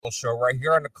Show right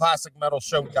here on the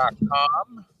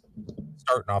classicmetalshow.com.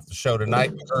 Starting off the show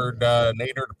tonight, we heard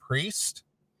Nader the Priest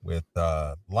with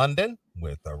London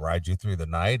with Ride You Through the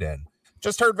Night, and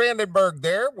just heard Vandenberg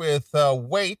there with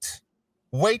Wait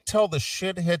till the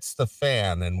shit hits the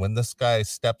fan. And when this guy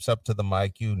steps up to the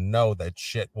mic, you know that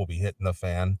shit will be hitting the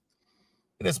fan.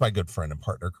 It is my good friend and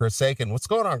partner, Chris Aiken. What's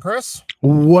going on, Chris?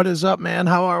 What is up, man?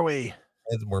 How are we?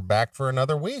 And we're back for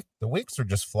another week. The weeks are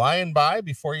just flying by.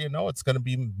 Before you know, it's going to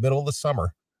be middle of the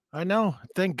summer. I know.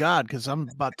 Thank God, because I'm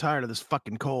about tired of this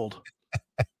fucking cold.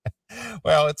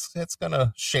 Well, it's going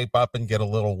to shape up and get a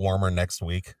little warmer next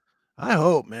week. I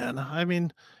hope, man. I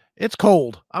mean, it's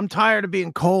cold. I'm tired of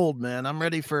being cold, man. I'm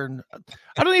ready for...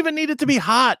 I don't even need it to be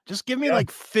hot. Just give me like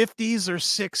 50s or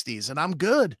 60s, and I'm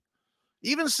good.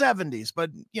 Even 70s,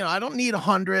 but I don't need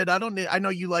 100. I know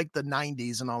you like the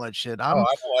 90s and all that shit. I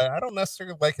don't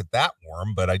necessarily like it that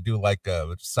warm, but I do like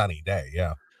a sunny day.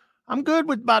 Yeah. I'm good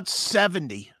with about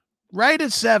 70. Right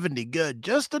at 70, good.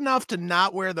 Just enough to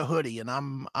not wear the hoodie, and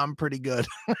I'm pretty good.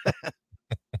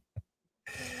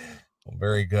 Well,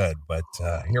 very good. But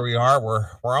here we are. We're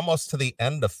almost to the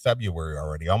end of February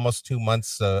already. Almost 2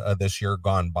 months of this year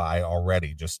gone by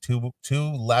already. Just two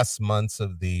less months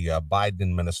of the Biden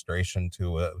administration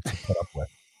to put up with.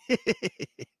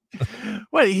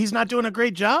 What? He's not doing a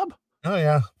great job? Oh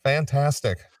yeah,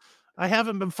 fantastic. I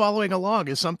haven't been following along.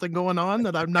 Is something going on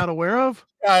that I'm not aware of?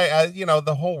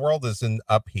 The whole world is in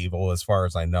upheaval as far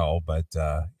as I know, but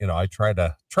I try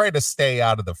to stay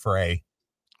out of the fray.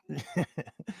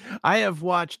 I have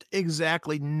watched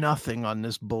exactly nothing on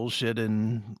this bullshit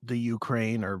in the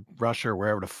Ukraine or Russia or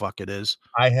wherever the fuck it is.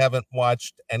 I haven't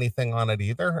watched anything on it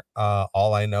either.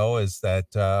 All I know is that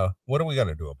what are we going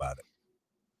to do about it?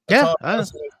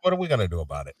 What are we going to do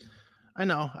about it? I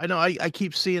know. I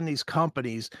keep seeing these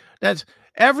companies that's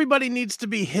everybody needs to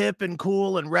be hip and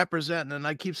cool and representing. And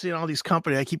I keep seeing all these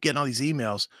companies. I keep getting all these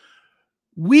emails.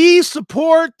 We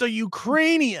support the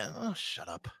Ukrainian. Oh, shut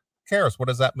up. Who cares? What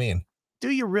does that mean? Do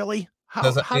you really?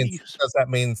 Does that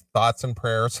mean thoughts and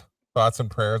prayers? Thoughts and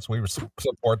prayers. We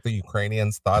support the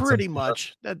Ukrainians. Thoughts. Pretty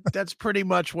much. That's pretty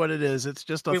much what it is. It's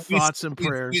just thoughts and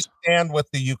prayers. We stand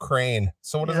with the Ukraine.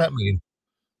 So what does that mean?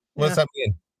 What does that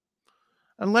mean?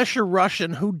 Unless you're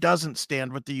Russian, who doesn't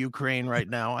stand with the Ukraine right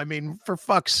now? I mean, for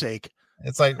fuck's sake.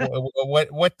 It's like,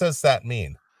 what does that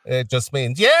mean? It just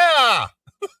means, yeah.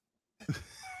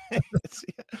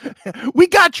 We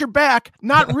got your back.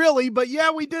 Not really, but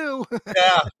yeah, we do.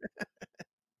 Yeah.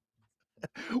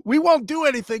 We won't do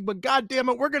anything, but God damn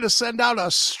it, we're going to send out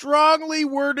a strongly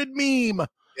worded meme.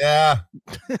 Yeah.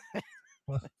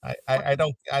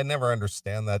 I never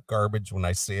understand that garbage when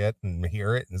I see it and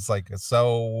hear it. And it's like,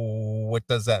 so what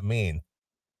does that mean?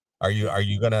 Are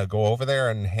you going to go over there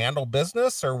and handle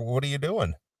business, or what are you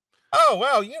doing? Oh,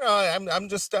 well, I'm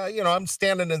just, I'm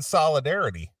standing in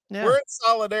solidarity. Yeah. We're in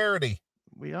solidarity.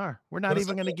 We are. We're not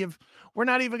even going to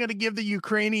give the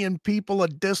Ukrainian people a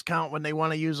discount when they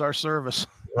want to use our service.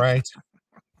 Right.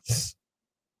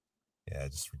 Yeah,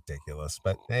 just ridiculous.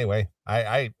 But anyway,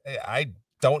 I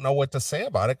don't know what to say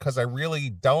about it, because I really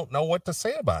don't know what to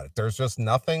say about it. There's just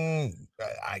nothing.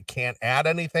 I can't add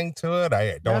anything to it.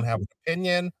 I don't have an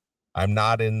opinion. I'm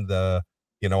not in the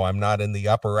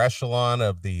upper echelon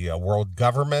of the world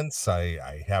governments.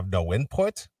 I have no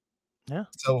input. Yeah.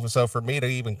 So for me to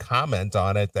even comment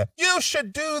on it, that you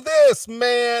should do this,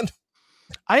 man,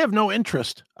 I have no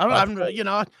interest.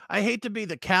 I hate to be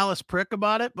the callous prick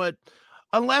about it, but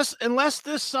unless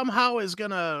this somehow is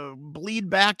gonna bleed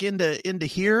back into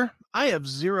here, I have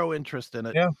zero interest in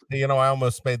it. Yeah, I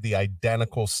almost made the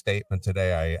identical statement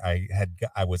today.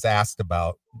 I was asked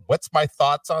about what's my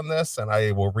thoughts on this, and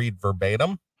I will read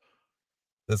verbatim.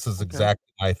 This is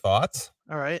exactly my thoughts.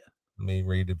 All right. Let me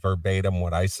read it verbatim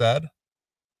what I said.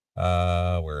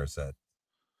 Where is it?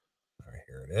 All right,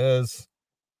 here it is.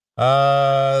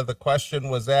 The question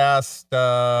was asked,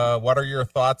 what are your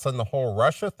thoughts on the whole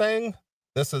Russia thing?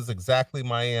 This is exactly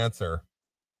my answer.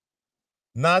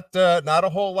 Not a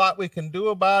whole lot we can do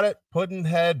about it.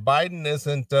 Puddinhead Biden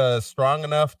isn't strong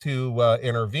enough to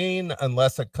intervene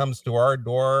unless it comes to our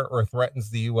door or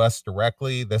threatens the U.S.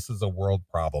 directly. This is a world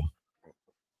problem.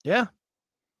 Yeah.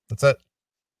 That's it.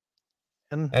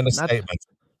 And a statement.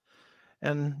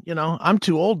 And, I'm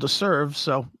too old to serve,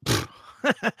 so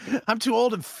I'm too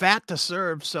old and fat to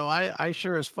serve, so I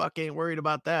sure as fuck ain't worried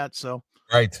about that. So,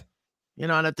 right.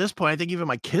 And at this point, I think even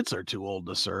my kids are too old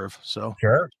to serve. So,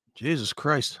 sure. Jesus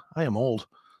Christ, I am old.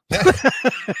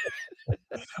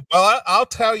 Well, I'll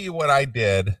tell you what I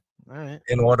did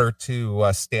in order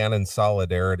to stand in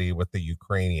solidarity with the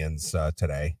Ukrainians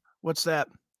today. What's that?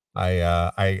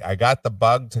 I got the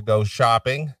bug to go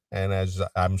shopping and as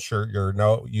I'm sure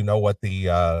you know what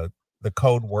the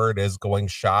code word is going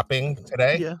shopping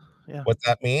today. Yeah, yeah. What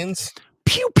that means?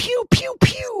 Pew pew pew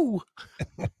pew.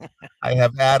 I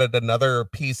have added another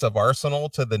piece of arsenal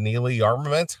to the Neeley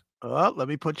armament. Oh, let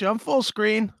me put you on full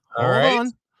screen. All Hold right.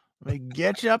 on. Let me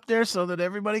get you up there so that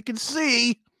everybody can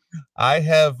see. I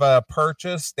have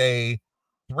purchased a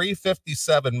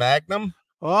 357 Magnum.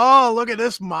 Oh, look at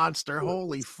this monster.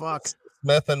 Holy fuck.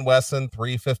 Smith and Wesson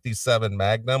 357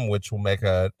 Magnum, which will make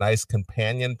a nice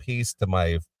companion piece to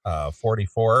my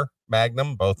 44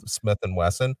 Magnum, both Smith and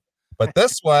Wesson. But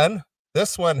this one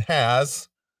has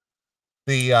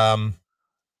the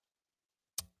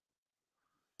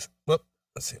whoop,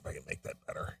 let's see if I can make that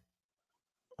better.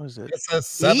 What is it? It says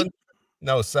 7. 8?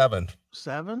 No, 7.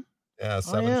 7? Yeah, Oh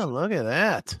 7. yeah, look at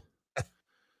that.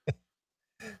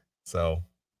 So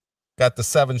got the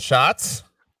 7 shots.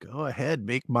 Go ahead,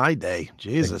 make my day.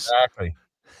 Jesus. Exactly.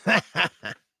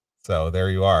 So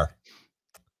there you are.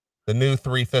 The new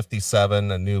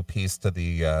 357, a new piece to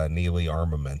the Neeley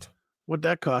armament. What'd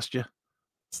that cost you?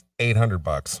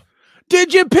 $800.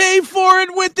 Did you pay for it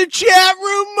with the chat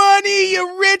room money,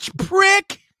 you rich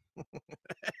prick?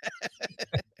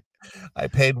 I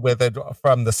paid with it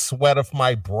from the sweat of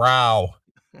my brow.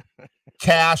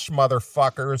 Cash,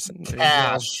 motherfuckers. There you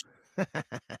Cash.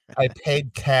 I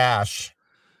paid cash.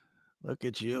 Look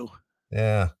at you.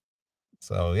 Yeah.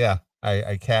 So yeah,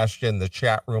 I cashed in the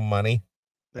chat room money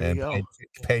There you and go.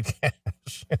 paid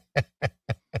cash.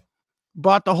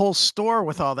 Bought the whole store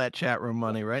with all that chat room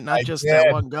money, right? Not I just did.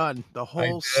 that one gun, the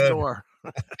whole did. store.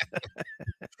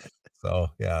 So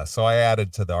yeah, so I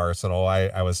added to the arsenal.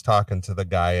 I was talking to the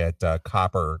guy at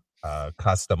Copper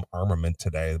Custom Armament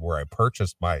today, where I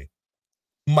purchased my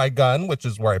gun, which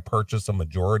is where I purchased a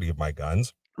majority of my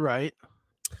guns. Right.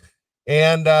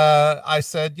 And I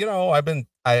said, you know,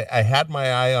 I had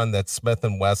my eye on that Smith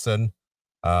and Wesson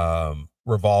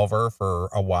revolver for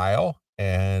a while,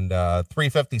 and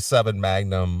 357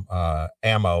 Magnum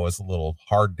ammo is a little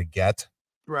hard to get.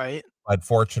 Right.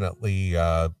 Unfortunately,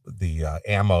 the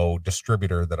ammo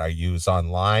distributor that I use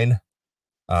online,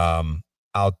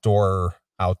 outdoor,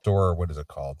 what is it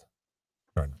called?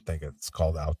 I'm trying to think, it's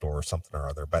called Outdoor or something or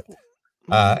other. But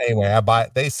anyway,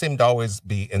 they seem to always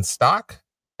be in stock,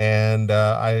 and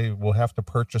I will have to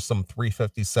purchase some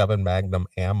 357 Magnum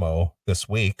ammo this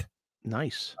week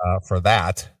Nice. for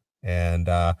that. And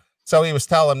so he was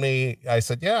telling me, I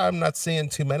said, yeah, I'm not seeing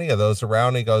too many of those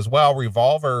around. He goes, well,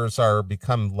 revolvers are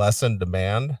become less in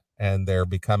demand, and they're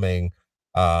becoming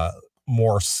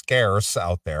more scarce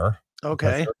out there.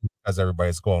 Okay. Because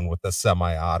everybody's going with the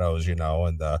semi-autos, you know,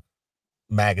 and the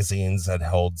magazines that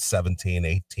hold 17,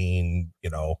 18, you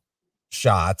know,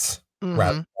 shots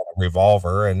rather than a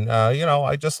revolver. And, you know,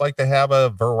 I just like to have a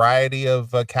variety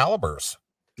of calibers.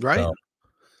 Right.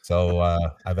 So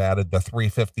I've added the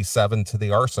 357 to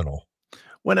the arsenal.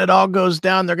 When it all goes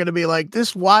down, they're going to be like,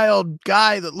 this wild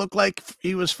guy that looked like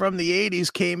he was from the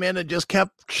 80s came in and just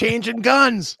kept changing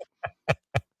guns.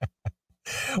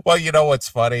 Well, you know, what's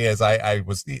funny is I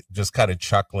was just kind of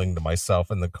chuckling to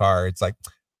myself in the car. It's like,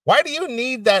 why do you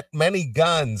need that many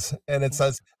guns? And it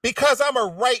says, because I'm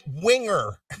a right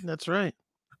winger. That's right.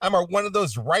 I'm one of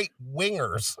those right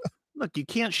wingers. Look, you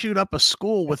can't shoot up a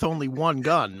school with only one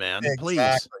gun, man. Exactly.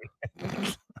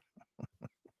 Please.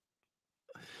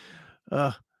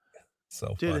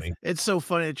 So Dude, funny. it's so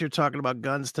funny that you're talking about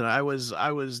guns tonight. I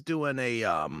was doing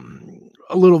a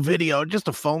little video, just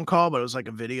a phone call, but it was like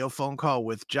a video phone call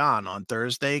with John on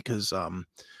Thursday because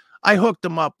I hooked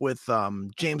him up with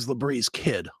James LeBrie's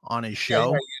kid on his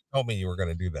show. Yeah, you told me you were going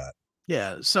to do that.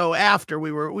 Yeah. So after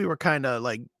we were kind of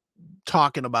like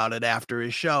talking about it after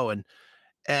his show,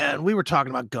 and we were talking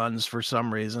about guns for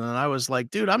some reason. And I was like,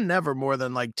 dude, I'm never more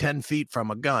than like 10 feet from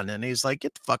a gun. And he's like,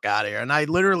 get the fuck out of here. And I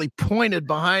literally pointed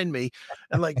behind me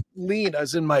and like leaned. I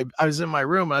was in my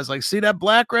room. And I was like, see that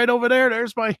black right over there?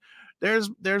 There's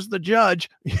the judge,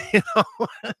 you know?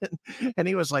 And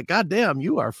he was like, God damn,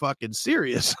 you are fucking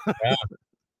serious. Yeah.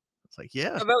 It's like,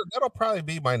 yeah. That'll probably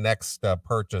be my next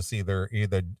purchase, either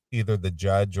the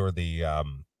judge or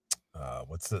the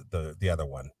what's the other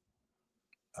one?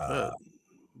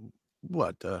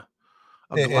 What? A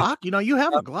Glock? You know, you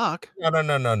have a Glock.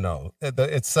 No.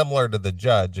 It's similar to the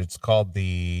judge. It's called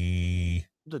the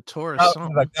Taurus.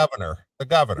 The governor. The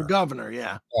governor,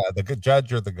 yeah. Yeah, the good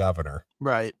judge or the governor.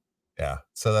 Right. Yeah.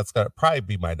 So that's gonna probably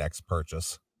be my next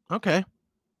purchase. Okay.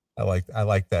 I like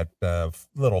that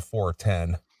little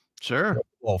 410. Sure.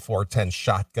 Little 410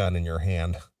 shotgun in your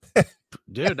hand.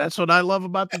 Dude, that's what I love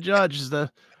about the judge is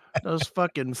those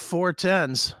fucking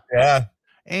 410s. Yeah.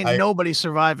 Ain't nobody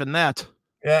surviving that.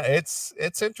 Yeah, it's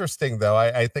interesting though.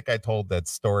 I think I told that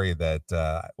story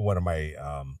that one of my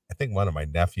I think one of my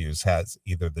nephews has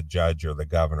either the judge or the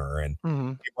governor, and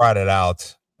Mhm. he brought it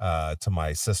out to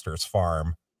my sister's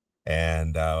farm,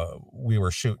 and we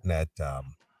were shooting at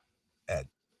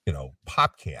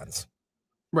pop cans,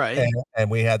 Right. and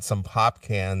we had some pop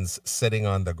cans sitting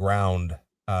on the ground,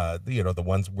 the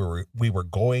ones we were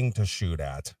going to shoot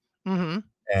at, Mhm.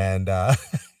 and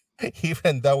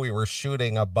even though we were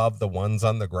shooting above the ones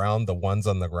on the ground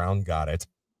got it.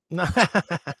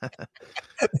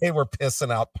 They were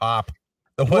pissing out pop.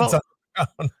 The ones on Well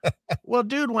the ground. well,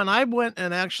 dude, when I went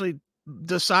and actually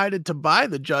decided to buy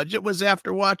the Judge, it was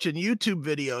after watching YouTube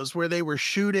videos where they were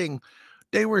shooting,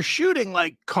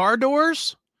 like, car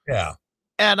doors, Yeah,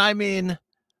 and, I mean,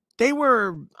 they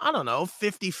were, I don't know,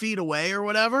 50 feet away or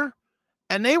whatever,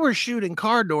 and they were shooting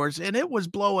car doors, and it was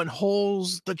blowing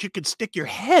holes that you could stick your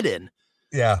head in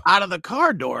yeah. out of the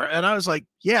car door, and I was like,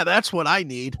 "Yeah, that's what I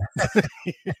need."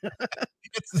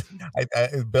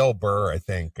 It's Bill Burr, I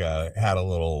think, had a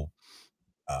little,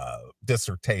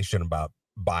 dissertation about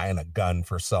buying a gun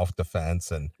for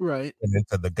self-defense, and Right. went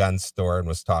into the gun store and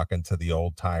was talking to the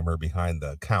old timer behind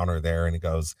the counter there, and he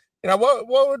goes,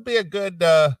 what would be a good,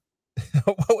 what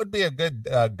would be a good,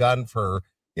 gun for,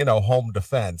 home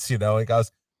defense?" He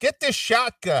goes, "Get this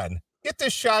shotgun. Get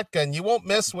this shotgun. You won't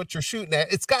miss what you're shooting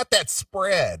at. It's got that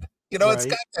spread. It's got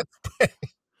Right. that spread."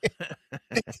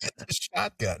 Get the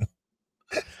shotgun.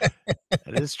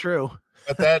 That is true.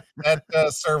 But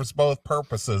that serves both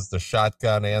purposes, the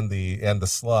shotgun and the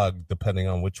slug, depending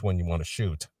on which one you wanna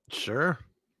shoot. Sure.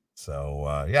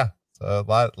 So, yeah, so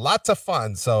lots of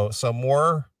fun. So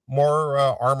more,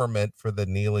 armament for the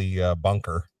Neeley,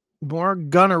 bunker. More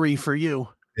gunnery for you.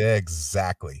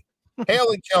 Exactly. Hail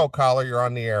and kill, caller, you're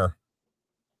on the air.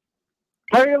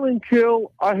 Hail and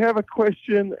kill. I have a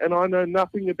question, and I know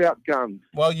nothing about guns.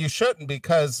 Well, you shouldn't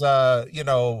because,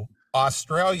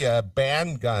 Australia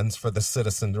banned guns for the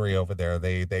citizenry over there.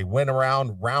 They went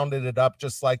around, rounded it up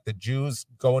just like the Jews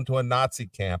go into a Nazi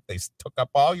camp. They took up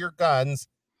all your guns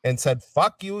and said,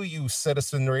 "Fuck you, you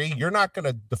citizenry. You're not going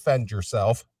to defend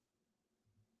yourself."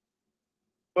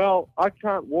 Well, I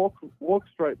can't walk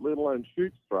straight, let alone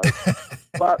shoot straight.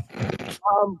 But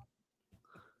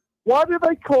why do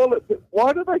they call it?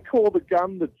 Why do they call the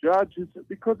gun the judge? Is it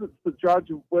because it's the judge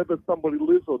of whether somebody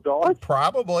lives or dies?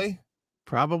 Probably.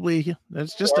 Probably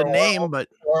that's just a name, but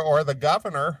Or the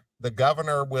governor. The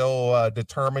governor will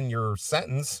determine your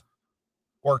sentence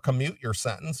or commute your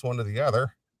sentence, one or the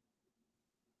other.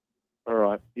 All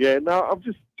right. Yeah. No, I'm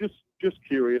just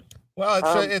curious. Well,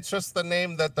 it's just the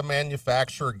name that the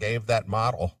manufacturer gave that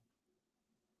model.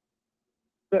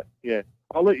 Yeah.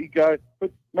 I'll let you go,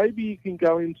 but maybe you can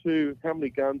go into how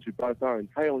many guns you both own.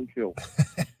 Hail and kill.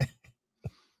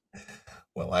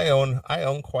 Well, I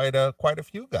own quite a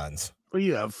few guns. well,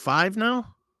 you have 5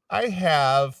 now? I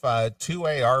have 2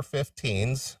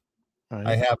 AR-15s. I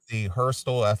Right. have the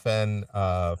Herstal FN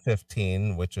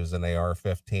 15, which is an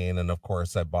AR-15, and of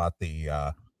course I bought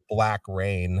the Black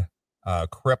Rain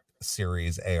Crypt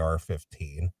series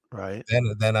AR-15. Right.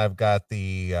 Then I've got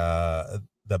the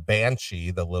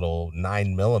Banshee, the little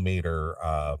 9 millimeter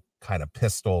kind of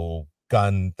pistol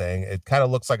gun thing. It kind of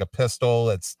looks like a pistol.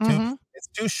 Mhm.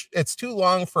 It's too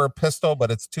long for a pistol, but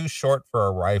it's too short for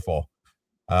a rifle.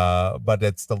 But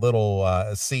it's the little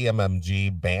CMMG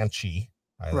Banshee.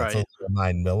 It's a Right. little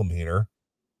 9 millimeter.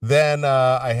 Then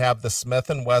I have the Smith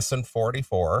and Wesson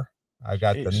 44. I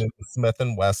got the Jeez. new Smith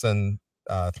and Wesson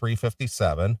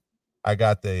 357. I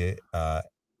got the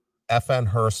FN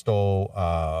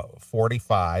Herstal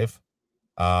 45.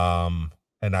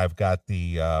 And I've got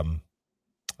the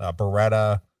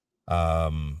Beretta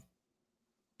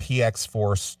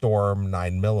PX4 Storm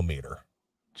 9 millimeter.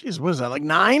 Jeez, what is that, like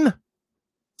 9?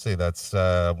 See, that's two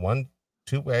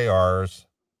ARs,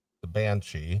 the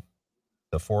Banshee,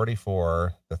 the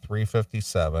 44, the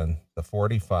 357, the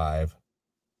 45,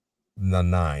 and the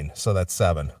 9. So that's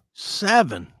 7.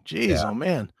 7. Jeez, Yeah. oh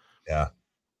man. Yeah.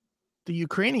 The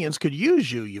Ukrainians could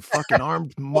use you, you fucking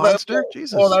armed Well, monster.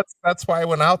 Jesus. that's why I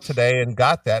went out today and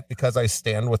got that, because I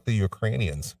stand with the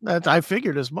Ukrainians. That I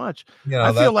figured as much. that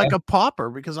I feel like a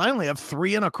pauper because I only have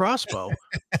 3 and a crossbow.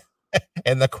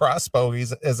 and the crossbow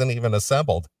isn't even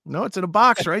assembled. No, it's in a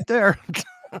box right there.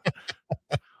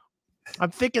 I'm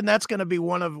thinking that's gonna be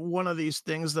one of these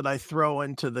things that I throw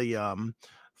into the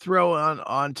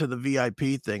onto the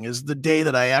VIP thing is the day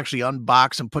that I actually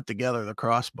unbox and put together the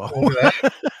crossbow. Look at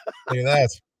that. Look at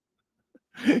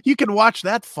that. You can watch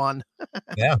that fun.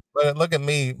 Yeah. Look at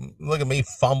me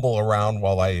fumble around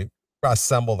while I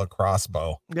assemble the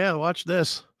crossbow. Yeah, watch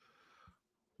this.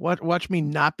 Watch me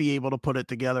not be able to put it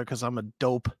together because I'm a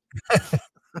dope.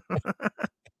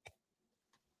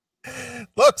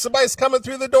 Look, somebody's coming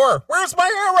through the door. Where's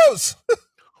my arrows?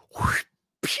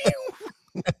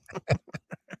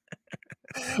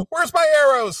 Where's my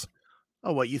arrows?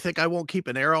 Oh, what, you think I won't keep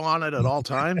an arrow on it at all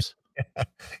times?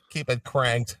 Keep it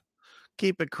cranked.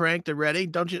 Keep it cranked and ready.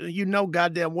 Don't you? You know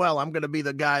goddamn well I'm going to be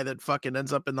the guy that fucking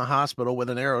ends up in the hospital with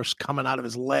an arrow coming out of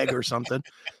his leg or something.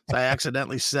 So I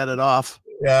accidentally set it off.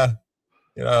 Yeah.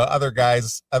 You know, other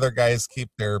guys keep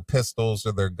their pistols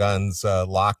or their guns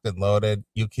locked and loaded.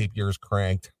 You keep yours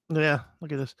cranked. Yeah,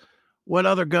 look at this. What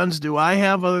other guns do I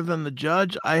have other than the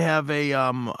Judge? I have a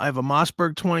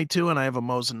Mossberg 22 and I have a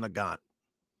Mosin Nagant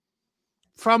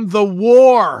from the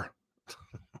war.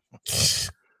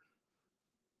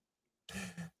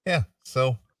 Yeah,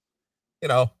 so you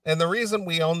know, and the reason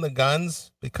we own the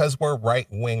guns because we're right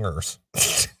wingers.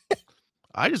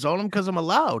 I just own them because I'm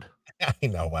allowed. I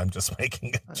know, I'm just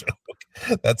making a joke.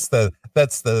 That's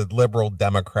the liberal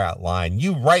Democrat line.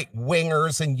 You right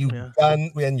wingers and you gun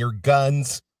and your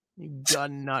guns. You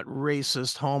gun nut,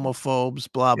 racist,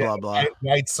 homophobes, blah blah blah.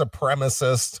 White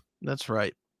supremacist. That's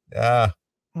right. Yeah.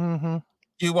 Mm-hmm.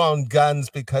 You own guns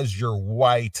because you're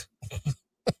white.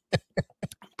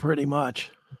 Pretty much.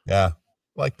 Yeah.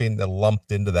 Like being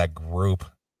lumped into that group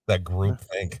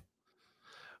think.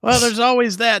 Well, there's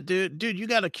always that, dude. Dude, you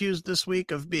got accused this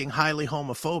week of being highly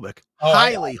homophobic. Oh,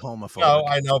 highly homophobic. No,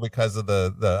 I know because of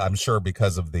the I'm sure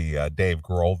because of the Dave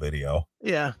Grohl video.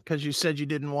 Yeah, because you said you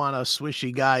didn't want a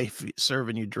swishy guy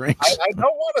serving you drinks. I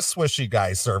don't want a swishy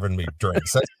guy serving me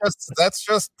drinks. That's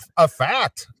just a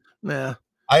fact. Yeah.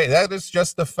 That is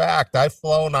just a fact. I've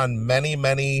flown on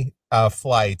many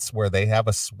flights where they have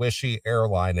a swishy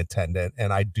airline attendant,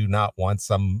 and I do not want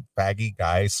some baggy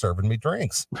guy serving me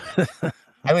drinks.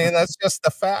 I mean, that's just a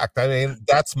fact. I mean,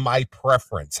 that's my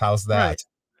preference. How's that? Right.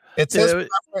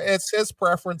 It's his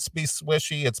preference to be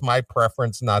swishy. It's my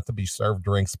preference not to be served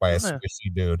drinks by a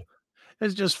swishy dude.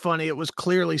 It's just funny. It was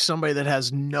clearly somebody that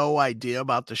has no idea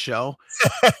about the show,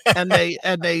 and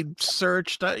they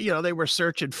searched. They were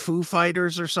searching Foo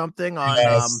Fighters or something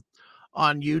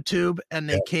on YouTube, and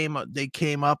they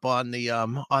came up on the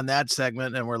on that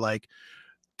segment, and were like,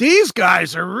 "These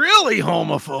guys are really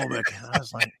homophobic." And I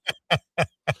was like,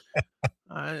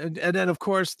 and then of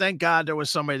course, thank God there was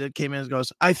somebody that came in and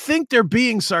goes, "I think they're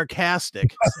being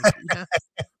sarcastic." Like,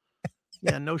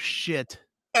 yeah, no shit.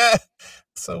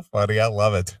 So funny. I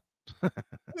love it.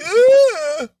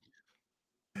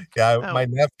 Yeah, my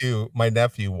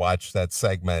nephew watched that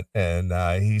segment, and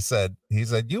he said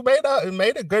you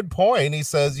made a good point. He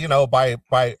says, by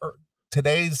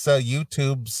today's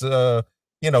YouTube's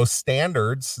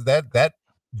standards, that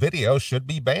video should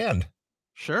be banned.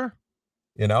 Sure.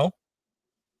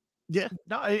 Yeah,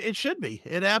 no, it should be.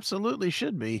 It absolutely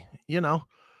should be,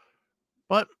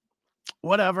 but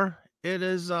whatever. It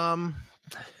is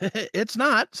it's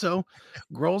not. So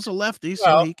Grohl's a lefty,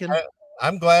 so he can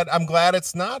I'm glad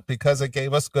it's not, because it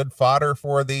gave us good fodder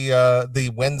for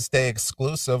the Wednesday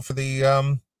exclusive for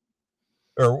the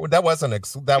or that wasn't the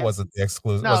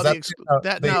exclusive. No, was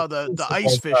the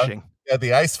ice fishing.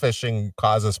 The ice fishing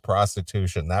causes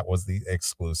prostitution. That was the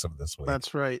exclusive this week.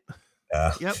 That's right.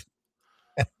 Yeah. Yep.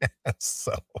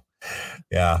 So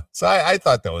I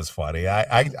thought that was funny.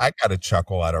 I got a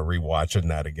chuckle out of rewatching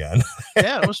that again.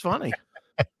 Yeah, it was funny.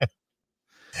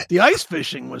 The ice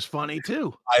fishing was funny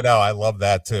too. I know. I love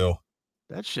that too.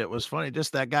 That shit was funny.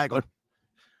 Just that guy going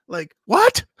like,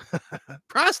 what?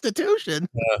 Prostitution?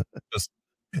 Yeah,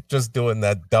 just doing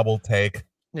that double take.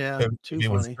 Yeah,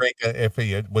 if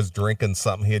he was drinking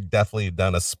something, he had definitely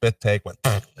done a spit take.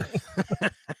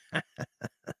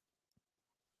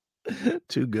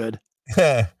 Too good.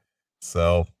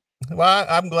 So, well,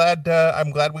 I'm glad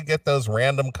we get those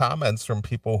random comments from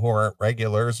people who aren't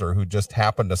regulars or who just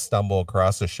happen to stumble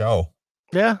across the show.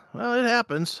 Yeah, well, it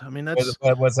happens. I mean, that's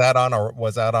was that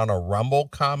on a Rumble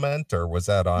comment, or was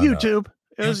that on YouTube?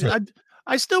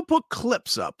 I still put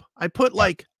clips up. I put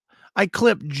I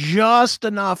clip just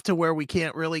enough to where we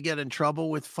can't really get in trouble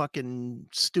with fucking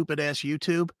stupid ass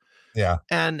YouTube. Yeah.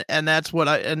 And that's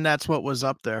what was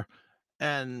up there.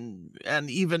 And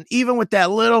even with that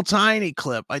little tiny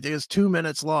clip, I think it's 2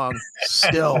 minutes long.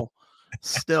 Still,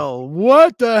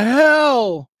 what the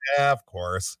hell? Yeah, of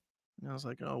course. And I was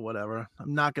like, oh, whatever.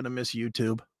 I'm not gonna miss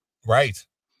YouTube. Right.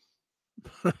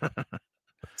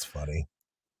 That's funny.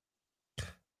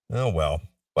 Oh well.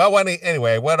 Well,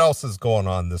 anyway, what else is going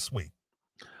on this week?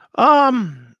 I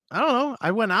don't know.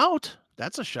 I went out.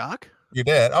 That's a shock. You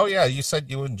did? Oh yeah, you said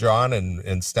you and John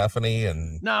and Stephanie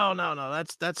and no.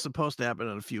 That's supposed to happen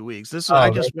in a few weeks. I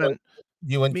just went.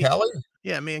 You and Kelly?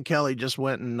 Yeah, me and Kelly just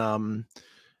went and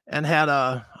had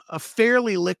a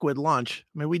fairly liquid lunch.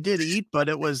 I mean, we did eat, but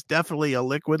it was definitely a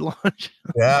liquid lunch.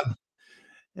 Yeah.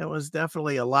 It was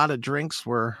definitely a lot of drinks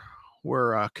were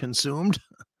consumed.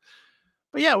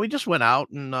 But yeah, we just went out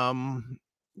and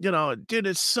dude,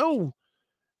 it's so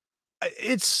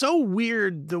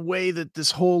weird the way that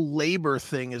this whole labor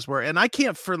thing is where, and I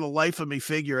can't for the life of me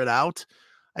figure it out.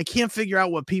 I can't figure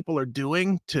out what people are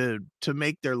doing to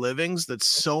make their livings, that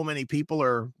so many people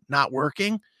are not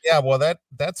working. Yeah, well,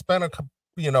 that's been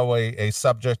a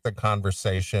subject of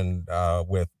conversation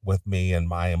with me and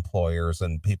my employers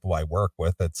and people I work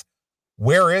with. It's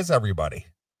where is everybody?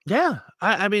 Yeah,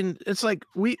 I mean, it's like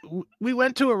we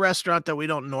went to a restaurant that we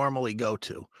don't normally go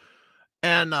to,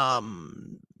 and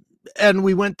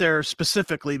we went there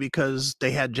specifically because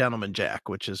they had Gentleman Jack,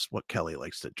 which is what Kelly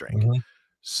likes to drink. Mhm.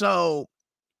 So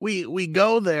we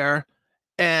go there,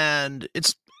 and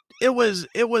it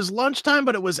was lunchtime,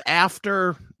 but it was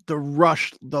after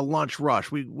the lunch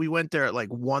rush. We went there at like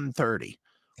 1:30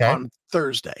 Okay. on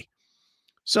Thursday.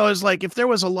 So it's like if there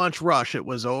was a lunch rush, it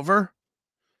was over.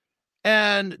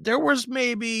 And there was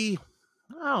maybe,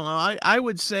 I don't know, I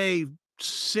would say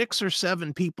 6 or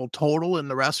 7 people total in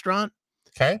the restaurant.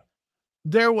 Okay.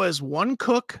 There was 1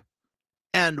 cook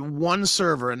and 1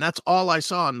 server, and that's all I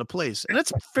saw in the place. And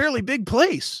it's a fairly big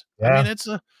place. I Yeah. mean,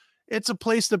 it's a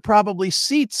place that probably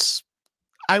seats,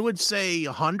 I would say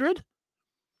 100.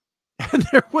 And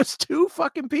there was 2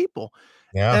 fucking people.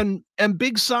 Yeah. And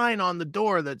big sign on the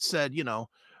door that said,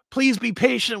 please be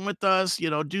patient with us,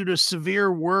 due to severe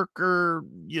worker,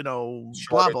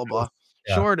 blah, blah, blah, Shortages.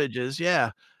 Yeah. shortages.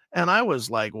 Yeah. And I was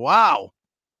like, wow.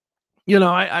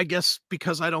 I guess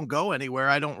because I don't go anywhere,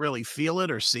 I don't really feel it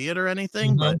or see it or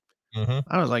anything. Mhm. But Mhm.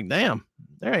 I was like, damn,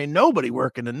 there ain't nobody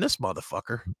working in this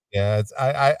motherfucker. Yeah,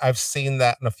 I've seen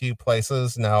that in a few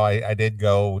places. Now I did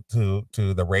go to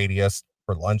the Radius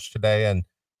for lunch today, and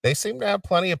they seem to have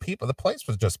plenty of people. The place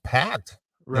was just packed.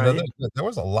 Right. There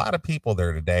was a lot of people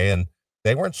there today, and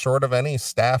they weren't short of any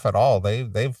staff at all.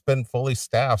 They've been fully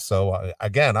staffed. So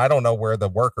again, I don't know where the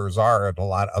workers are at a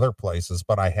lot of other places,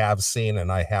 but I have seen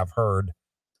and I have heard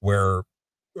where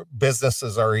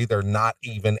businesses are either not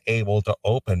even able to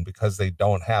open because they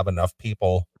don't have enough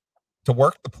people to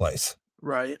work the place.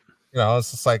 Right.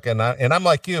 It's just like, and I'm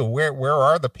like you, where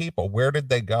are the people? Where did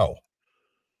they go?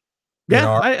 Yeah.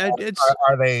 Are, It's,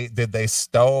 did they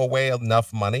stow away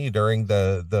enough money during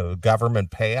the government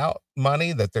payout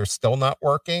money that they're still not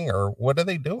working, or what are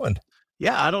they doing?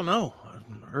 yeah, I don't know.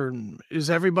 Or is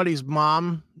everybody's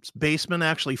mom's basement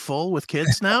actually full with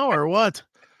kids now or what?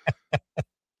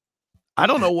 I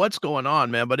don't know what's going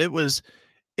on, man, but it was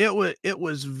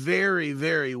very,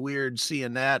 very weird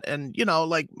seeing that. And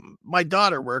like my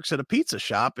daughter works at a pizza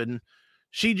shop, and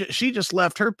she just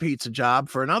left her pizza job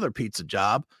for another pizza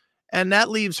job, and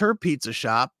that leaves her pizza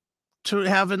shop to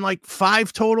having like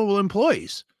 5 total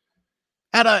employees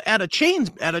at a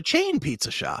chain pizza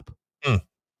shop. Hmm.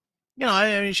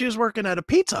 I mean, she was working at a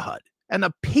Pizza Hut, and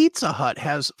a Pizza Hut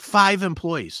has 5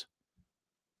 employees.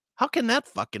 How can that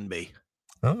fucking be?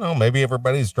 I don't know. Maybe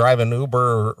everybody's driving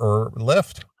Uber or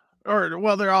Lyft. Or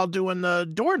well, they're all doing the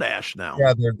DoorDash now.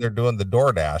 Yeah, they're doing the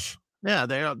DoorDash. Yeah,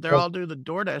 they're Well, all do the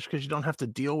DoorDash because you don't have to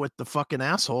deal with the fucking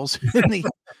assholes in the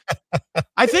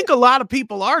I think a lot of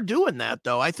people are doing that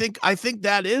though. I think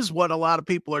that is what a lot of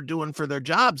people are doing for their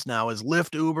jobs now is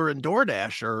Lyft, Uber, and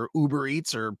DoorDash or Uber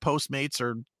Eats or Postmates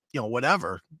or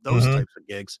whatever, those mhm. types of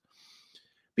gigs.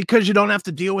 Because you don't have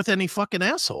to deal with any fucking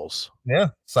assholes. Yeah,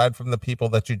 aside from the people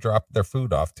that you drop their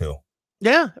food off to.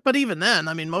 Yeah, but even then,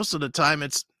 I mean, most of the time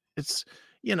it's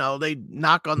they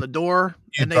knock on the door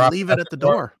You and they drop leave it it at at the the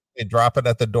door. door. They drop it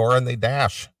at the door and they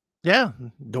dash. Yeah,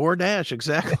 DoorDash,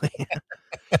 exactly.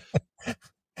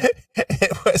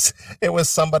 It was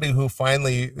somebody who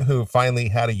finally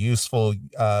had a useful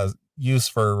use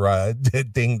for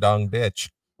ding dong ditch.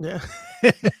 Yeah.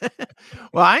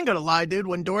 Well, I ain't gonna lie, dude.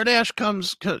 When DoorDash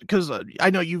comes, because I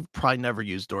know you've probably never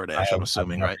used DoorDash. I'm I've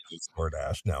assuming, never right? used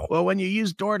DoorDash. No. Well, when you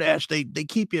use DoorDash, they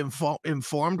keep you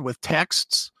informed with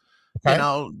texts. Okay.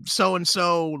 So and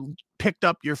so picked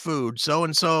up your food. So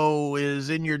and so is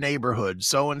in your neighborhood.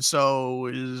 So and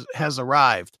so has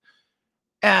arrived.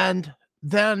 And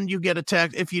then you get a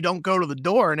text. If you don't go to the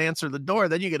door and answer the door,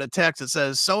 then you get a text that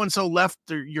says so and so left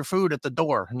your food at the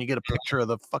door, and you get a picture of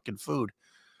the fucking food,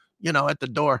 at the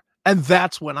door. And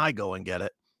that's when I go and get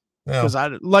it. No. Because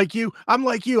I'm like you. I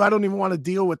don't even want to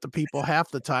deal with the people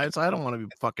half the time, so I don't want to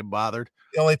be fucking bothered.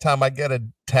 The only time I get a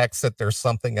text that there's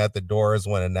something at the door is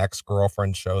when an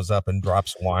ex-girlfriend shows up and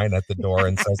drops wine at the door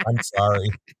and says, "I'm sorry."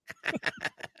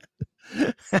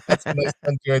 That's when I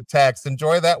send you a text.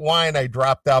 Enjoy that wine I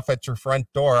dropped off at your front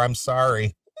door. I'm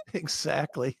sorry.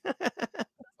 Exactly.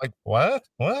 Like, what?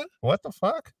 What the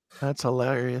fuck? That's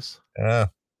hilarious. Yeah.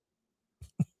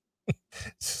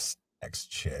 Ex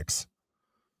chicks.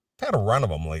 Had a run of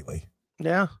them lately.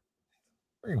 Yeah.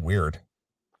 Very weird.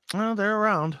 Well, they're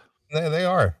around. They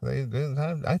are.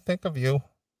 I think of you.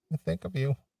 I think of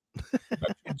you.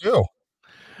 But you do.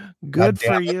 Good God for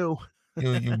damn it. you.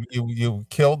 You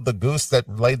killed the goose that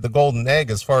laid the golden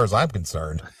egg, as far as I'm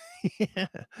concerned. Yeah.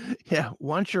 Yeah.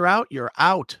 Once you're out, you're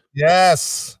out.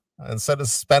 Yes. Instead of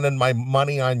spending my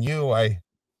money on you,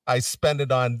 I spend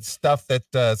it on stuff that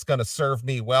is going to serve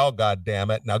me well. God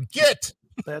damn it! Now get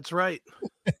That's right.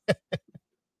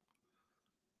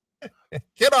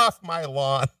 off my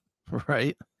lawn.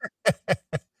 Right.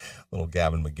 Little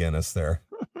Gavin McGinnis there.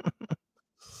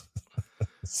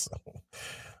 So,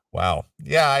 wow.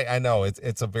 Yeah, I know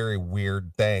it's a very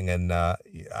weird thing, and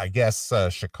I guess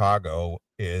Chicago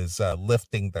is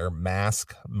lifting their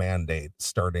mask mandate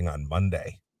starting on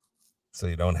Monday, so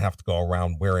you don't have to go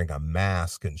around wearing a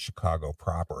mask in Chicago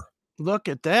proper. Look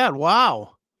at that.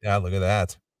 Wow. Yeah, look at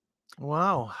that.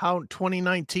 Wow. How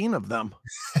 2019 of them.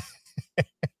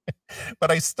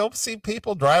 But I still see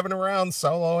people driving around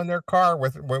solo in their car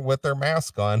with their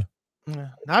mask on.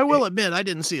 Yeah. I will admit, I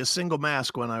didn't see a single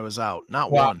mask when I was out.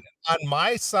 Not Well, one. on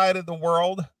my side of the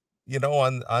world,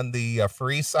 on the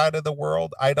free side of the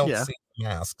world, I don't Yeah. see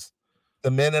masks.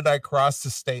 The minute I cross the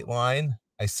state line,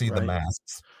 I see the Right.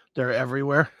 masks. They're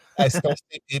everywhere. I still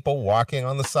see people walking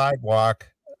on the sidewalk,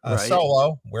 Right.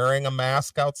 solo, wearing a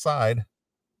mask outside.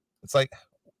 It's like,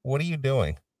 what are you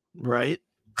doing? Right.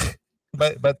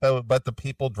 But the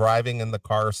people driving in the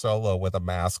car solo with a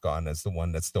mask on is the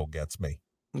one that still gets me.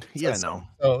 Yeah, So,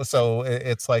 no. so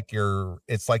it's like your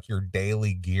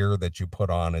daily gear that you put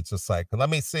on. It's just like, let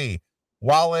me see,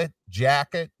 wallet,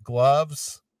 jacket,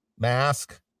 gloves,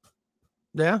 mask.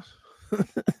 Yeah.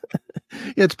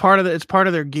 It's part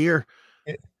of their gear.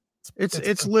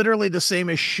 It's literally the same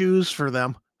as shoes for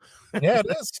them. Yeah, it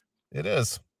is. It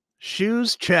is.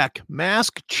 Shoes, check.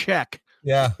 Mask, check.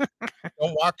 Yeah.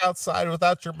 Don't walk outside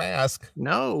without your mask.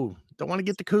 No, don't want to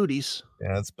get the cooties.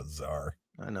 Yeah, it's bizarre.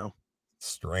 I know.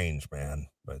 Strange, man.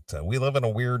 But we live in a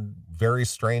weird, very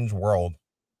strange world.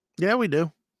 Yeah, we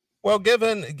do. Well,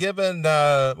 given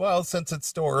well, since it's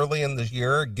still early in the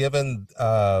year, given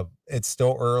it's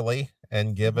still early,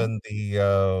 and given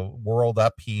the world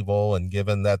upheaval, and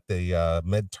given that the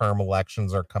midterm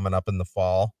elections are coming up in the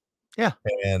fall, Yeah,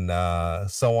 and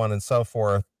so on and so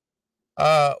forth,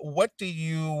 what do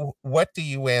you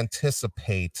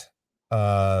anticipate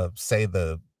say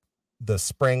the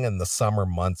spring and the summer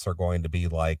months are going to be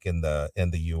like in the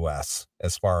US,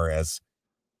 as far as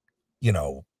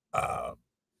uh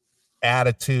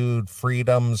attitude,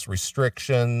 freedoms,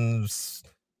 restrictions,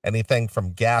 anything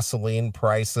from gasoline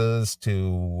prices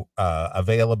to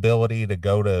availability to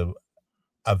go to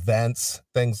events,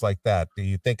 things like that? Do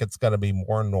you think it's going to be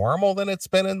more normal than it's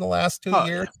been in the last 2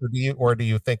 years? Yeah. Or do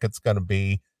you think it's going to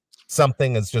be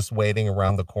something is just waiting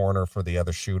around the corner for the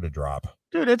other shoe to drop?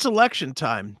 Dude, it's election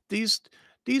time. These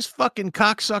fucking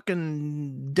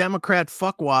cocksucking Democrat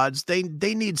fuckwads,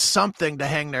 they need something to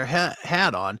hang their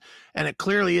hat on, and it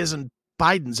clearly isn't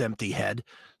Biden's empty head.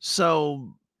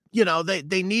 So,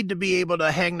 they need to be able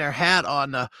to hang their hat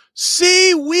on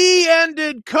see, we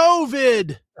ended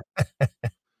COVID.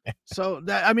 So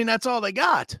that's all they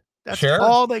got. That's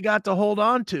all they got to hold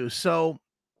on to. So,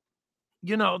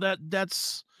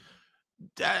 that's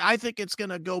I think it's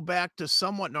going to go back to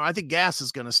somewhat. No, I think gas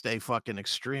is going to stay fucking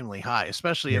extremely high,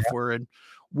 especially if we're in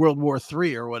World War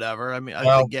III or whatever. I mean,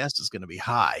 I think gas is going to be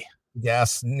high.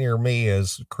 Gas near me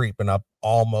is creeping up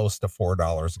almost to $4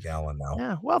 a gallon now.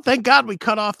 Yeah. Well, thank God we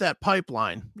cut off that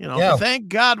pipeline. Thank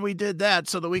God we did that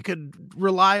so that we could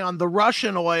rely on the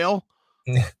Russian oil.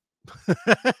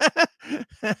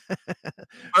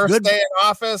 First day in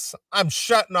office, I'm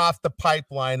shutting off the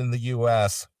pipeline in the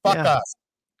US. Fuck us.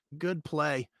 Good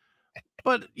play.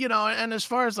 But, and as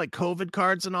far as like COVID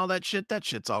cards and all that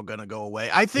shit's all going to go away.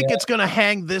 I think it's going to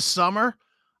hang this summer.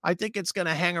 I think it's going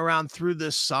to hang around through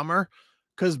this summer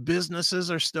because businesses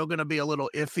are still going to be a little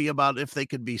iffy about if they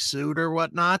could be sued or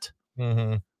whatnot.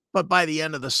 Mm-hmm. But by the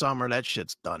end of the summer, that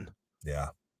shit's done. Yeah.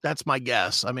 That's my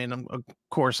guess. I mean, of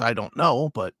course, I don't know,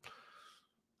 but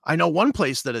I know one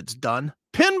place that it's done.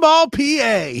 Pinball,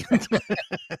 PA.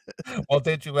 Well,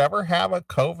 did you ever have a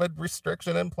COVID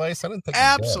restriction in place? I didn't think.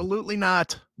 Absolutely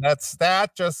not.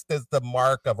 That just is the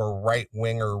mark of a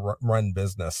right-winger run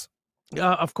business.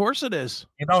 Of course it is.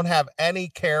 You don't have any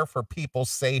care for people's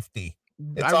safety.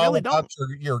 It's I all really about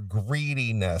don't. your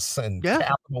greediness and Yeah,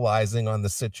 capitalizing on the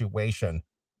situation.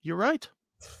 you're right.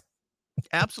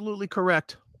 Absolutely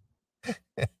correct.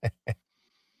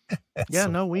 Yeah,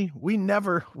 So, no, we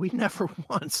never we never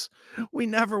once,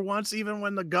 even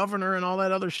when the governor and all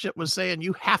that other shit was saying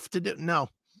you have to do no,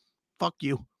 fuck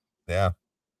you. yeah.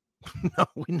 No,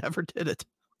 we never did it.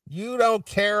 You don't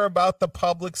care about the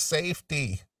public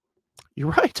safety.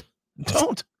 You're right.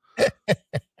 Don't. I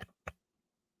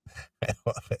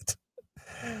love it.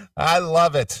 I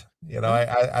love it. You know,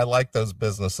 Yeah. I like those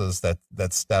businesses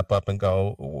that step up and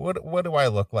go, what do I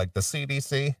look like? The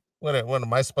CDC? What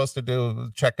am I supposed to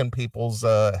do? Checking people's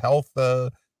health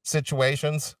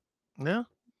situations? Yeah.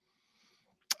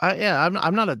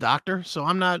 I'm not a doctor, so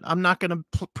I'm not gonna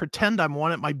pretend I'm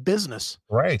one at my business.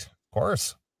 Right. Of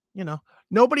course. You know,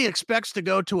 nobody expects to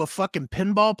go to a fucking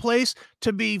pinball place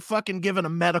to be fucking given a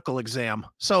medical exam.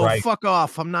 So Right. fuck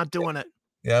off. I'm not doing it.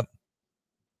 Yep.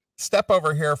 Step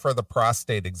over here for the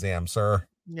prostate exam, sir,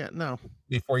 Yeah, no,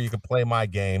 before you can play my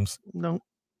games. no.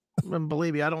 And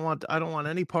believe me, I don't want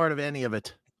any part of any of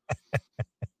it.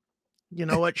 You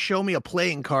know what? Show me a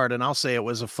playing card and I'll say it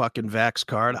was a fucking Vax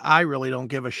card. I really don't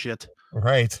give a shit.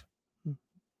 Right.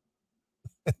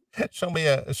 Show me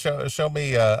a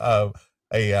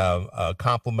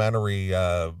complimentary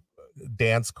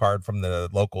dance card from the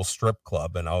local strip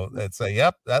club, and I'd say,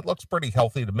 "Yep, that looks pretty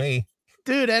healthy to me."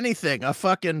 Dude, anything. A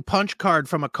fucking punch card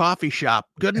from a coffee shop.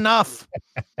 Good enough.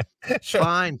 show,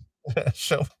 Fine.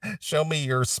 show show me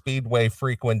your Speedway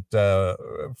frequent what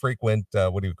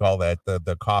do you call that,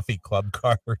 the coffee club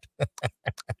card.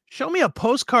 Show me a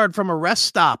postcard from a rest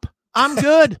stop. I'm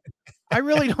good. I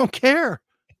really don't care.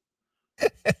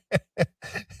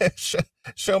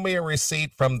 Show me a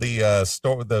receipt from the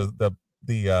store,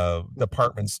 the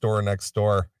department store next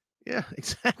door. Yeah,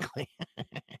 exactly.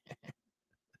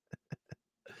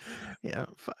 Yeah,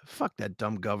 fuck that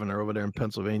dumb governor over there in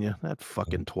Pennsylvania. That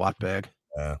fucking twat bag.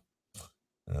 Yeah.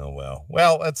 Oh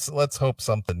well, let's hope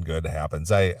something good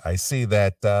happens. I see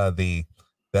that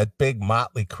that big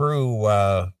Motley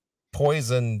Crue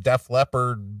Poison, Def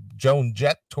Leppard, Joan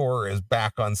Jett tour is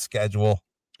back on schedule.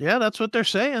 Yeah, that's what they're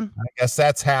saying. I guess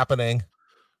that's happening.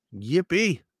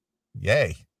 Yippee.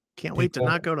 Yay. Can't wait to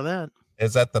People- not go to that.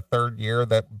 Is that the third year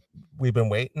that we've been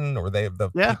waiting, or the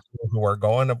Yeah. people who are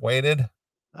going have waited?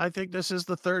 I think this is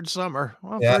the third summer.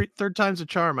 Well, Yeah. third time's a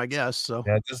charm, I guess. So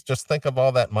Yeah, just think of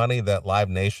all that money that Live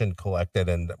Nation collected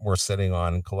and we're sitting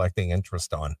on collecting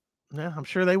interest on. yeah, I'm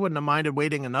sure they wouldn't have minded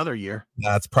waiting another year.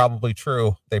 That's probably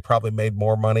true. They probably made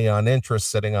more money on interest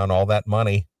sitting on all that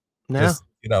money. Yeah, Just,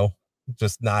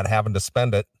 just not having to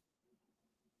spend it.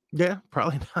 yeah,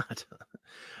 probably not.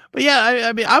 But yeah,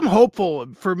 I mean, I'm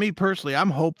hopeful. For me personally, I'm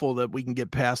hopeful that we can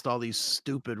get past all these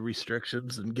stupid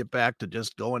restrictions and get back to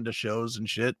just going to shows and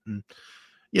shit. And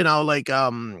like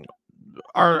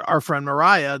our friend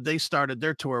Mariah, they started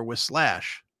their tour with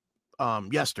Slash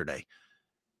yesterday,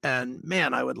 and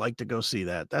man, I would like to go see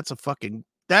that.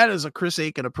 That is a Chris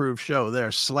Aiken approved show. There,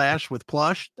 Slash with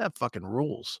Plush, that fucking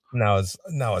rules. Now is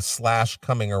Slash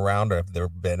coming around? Or have there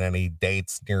been any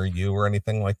dates near you or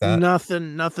anything like that?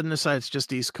 Nothing besides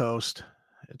just East Coast.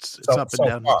 It's So- up and so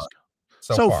down. far.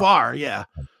 So far, yeah.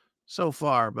 So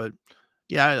far, but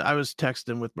yeah, I was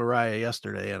texting with Mariah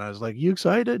yesterday and I was like, "You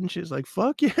excited?" And she's like,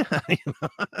 "Fuck yeah."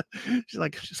 She's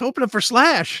like, she's opening for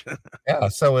Slash. Yeah.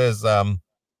 So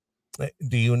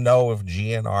do you know if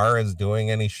GNR is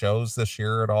doing any shows this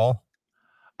year at all?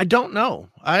 I don't know.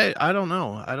 I don't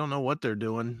know. I don't know what they're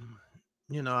doing.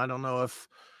 I don't know if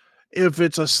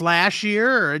it's a Slash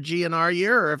year or a GNR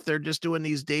year, or if they're just doing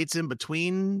these dates in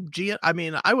between I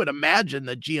mean, I would imagine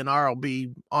that GNR will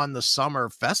be on the summer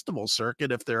festival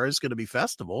circuit if there is going to be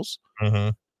festivals.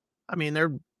 Mm-hmm. I mean,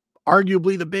 they're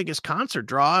arguably the biggest concert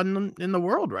draw in the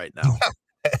world right now.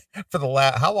 For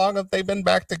how long have they been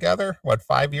back together? What,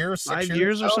 5 years? 6 5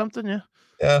 years or now? something, yeah.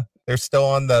 Yeah, they're still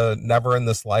on the Never in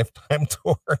This Lifetime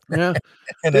tour. Yeah.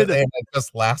 and Dude, it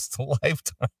just lasts a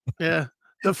lifetime. Yeah.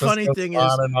 The Just funny goes thing on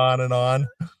is, and on and on.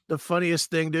 the funniest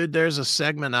thing, dude, there's a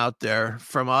segment out there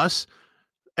from us,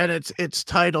 and it's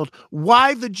titled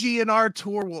 "Why the GNR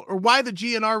tour or why the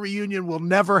GNR reunion will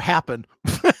never happen."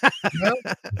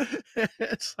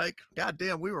 It's like,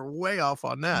 goddamn, we were way off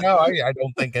on that. No, I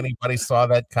don't think anybody saw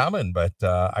that coming, but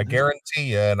I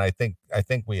guarantee you, and I think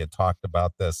we had talked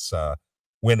about this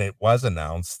when it was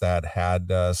announced, that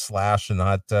had Slash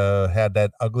not had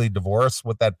that ugly divorce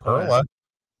with that Oh, yeah. Perla,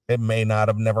 it may not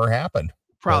have never happened.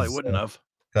 Probably 'Cause, wouldn't have.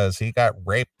 because he got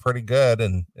raped pretty good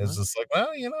and is just like, well,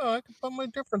 I can put my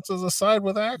differences aside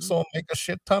with Axel and make a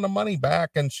shit ton of money back,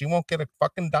 and she won't get a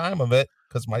fucking dime of it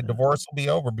because my divorce will be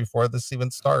over before this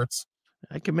even starts.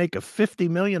 I can make a 50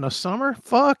 million a summer.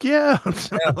 Fuck yeah.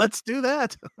 Yeah. Let's do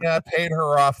that. Yeah, I paid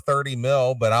her off 30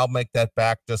 mil, but I'll make that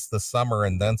back just this summer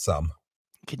and then some.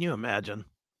 Can you imagine?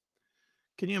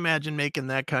 Can you imagine making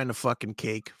that kind of fucking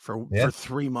cake for Yeah.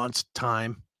 3 months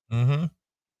time? Mm-hmm.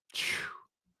 Phew.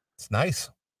 It's nice.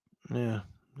 Yeah.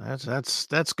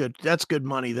 That's good. That's good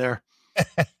money there.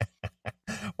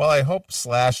 Well, I hope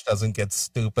Slash doesn't get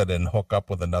stupid and hook up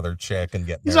with another chick and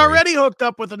get He's married. already hooked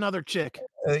up with another chick.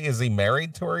 Is he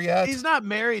married to her yet? He's not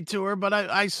married to her, but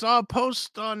I saw a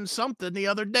post on something the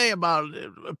other day about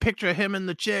a picture of him and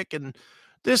the chick, and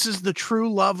this is the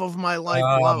true love of my life.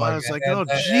 Oh Blah, my I was God. like, oh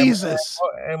Jesus.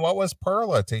 And what was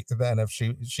Perla then? If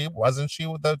she wasn't she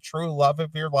the true love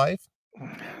of your life?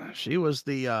 She was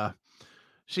the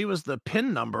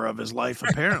pin number of his life,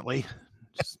 apparently.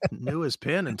 Just knew his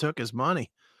pin and took his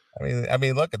money. I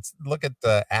mean, look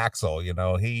at Axel. You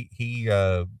know, he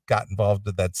got involved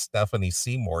with that Stephanie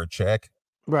Seymour chick,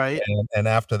 Right. and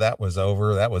after that was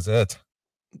over, that was it.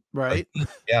 Right. Like,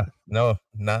 yeah, no,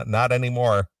 not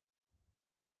anymore.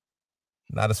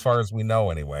 Not as far as we know,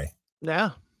 anyway.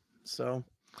 Yeah. So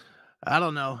I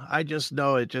don't know. I just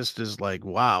know it just is like,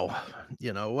 wow.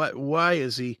 You know what? Why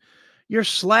is he? You're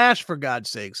Slash, for God's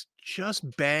sakes.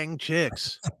 Just bang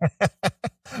chicks.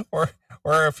 or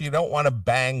if you don't want to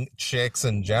bang chicks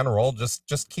in general,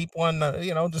 just keep one.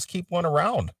 Just keep one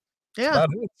around. That's Yeah. about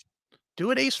it. Do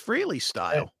it Ace Frehley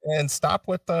style. And stop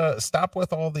with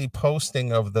all the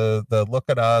posting of the look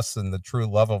at us and the true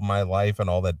love of my life and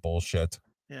all that bullshit.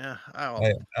 Yeah.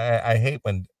 I hate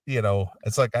when,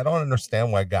 it's like, I don't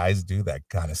understand why guys do that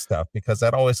kind of stuff, because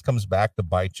that always comes back to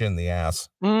bite you in the ass.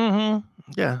 Mm-hmm.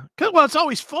 Yeah. Well, it's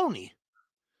always phony.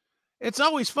 It's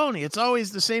always phony. It's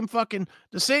always the same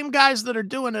guys that are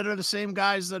doing it are the same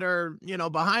guys that are,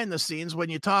 behind the scenes. When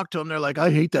you talk to them, they're like, I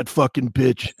hate that fucking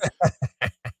bitch.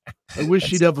 I wish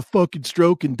she'd have a fucking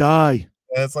stroke and die.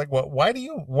 And it's like, why do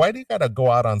you gotta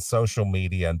go out on social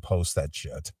media and post that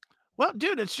shit? Well,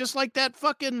 dude, it's just like that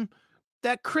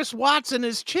Chris Watts and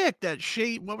his chick,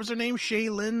 what was her name?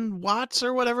 Shaylin Watts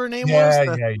or whatever her name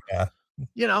was.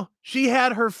 Yeah. She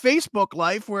had her Facebook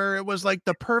life where it was like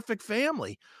the perfect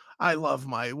family. I love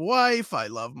my wife. I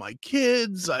love my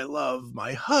kids. I love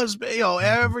my husband.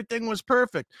 Everything was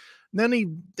perfect. And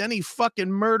then he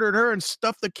fucking murdered her and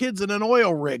stuffed the kids in an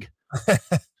oil rig.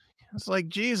 It's like,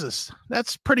 Jesus,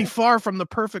 that's pretty far from the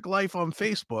perfect life on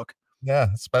Facebook. Yeah,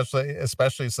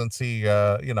 especially since he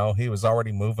he was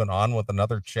already moving on with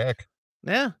another chick.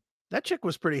 Yeah, that chick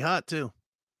was pretty hot too.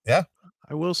 Yeah,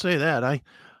 I will say that.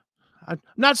 I'm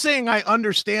not saying I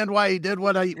understand why he did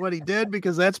what he did,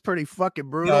 because that's pretty fucking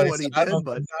brutal what he did.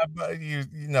 But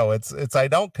it's I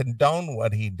don't condone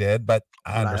what he did, but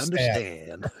I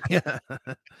understand. Yeah.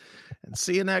 And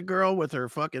seeing that girl with her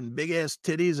fucking big ass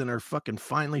titties and her fucking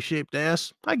finely shaped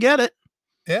ass, I get it.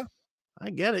 Yeah,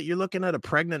 I get it. You're looking at a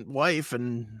pregnant wife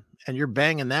and you're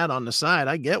banging that on the side.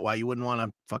 I get why you wouldn't want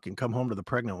to fucking come home to the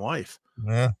pregnant wife.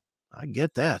 Yeah, I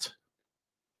get that.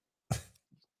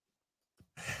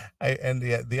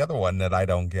 The other one that I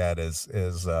don't get is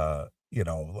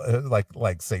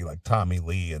like say like Tommy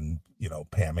Lee and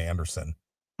Pam Anderson,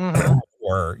 Mm-hmm.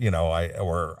 or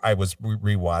I was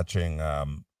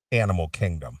rewatching Animal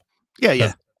Kingdom.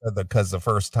 Yeah. Because the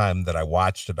first time that I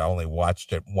watched it, I only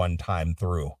watched it one time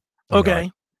through.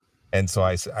 Okay. And so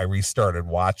I restarted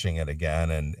watching it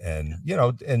again and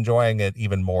enjoying it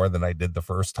even more than I did the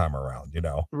first time around.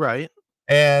 Right.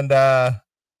 And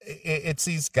it's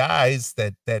these guys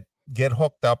that get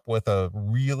hooked up with a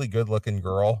really good looking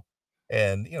girl,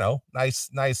 and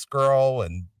nice girl,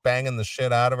 and banging the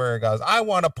shit out of her, and goes, I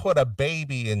want to put a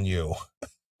baby in you.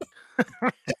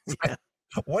 Yeah. Like,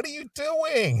 what are you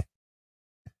doing?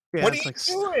 Yeah, what are you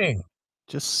doing?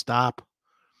 Just stop.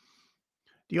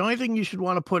 The only thing you should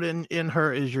want to put in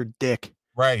her is your dick.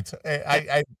 Right.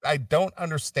 I don't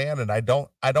understand it. I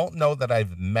don't know that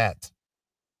I've met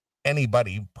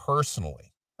anybody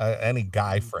personally, any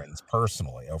guy friends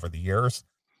personally over the years.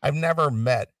 I've never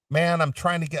met, man, I'm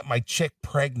trying to get my chick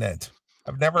pregnant.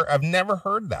 I've never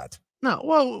heard that. No,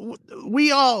 well,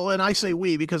 we all, and I say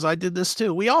we because I did this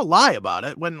too. We all lie about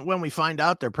it when we find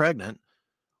out they're pregnant.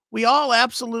 We all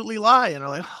absolutely lie and are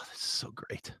like, oh, this is so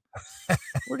great.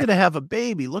 We're going to have a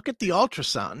baby. Look at the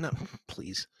ultrasound. No,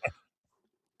 please.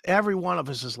 Every one of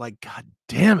us is like, God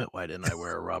damn it. Why didn't I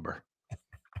wear a rubber?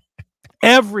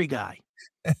 Every guy.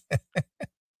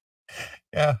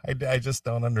 Yeah, I just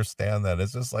don't understand that.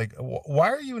 It's just like, why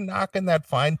are you knocking that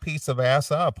fine piece of ass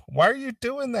up? Why are you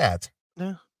doing that?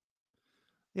 Yeah.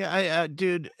 Yeah,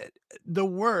 dude, the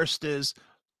worst is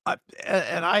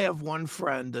And I have one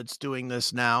friend that's doing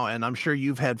this now, and I'm sure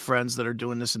you've had friends that are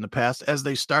doing this in the past. As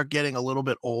they start getting a little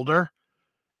bit older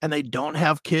and they don't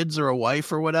have kids or a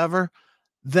wife or whatever,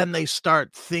 then they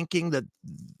start thinking that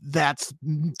that's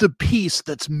the piece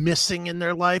that's missing in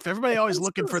their life. Everybody always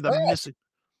looking for the missing.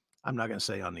 I'm not going to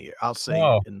say on the air. I'll say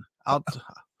the where's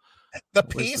the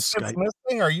piece that's Skype?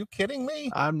 missing. Are you kidding me?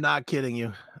 I'm not kidding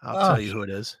you. I'll tell you who it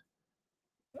is.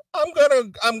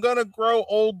 I'm gonna grow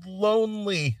old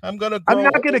lonely. I'm not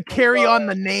going to carry on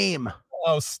the name.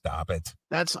 Oh, stop it.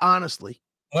 That's honestly.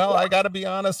 Well, I got to be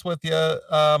honest with you.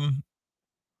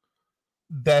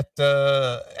 That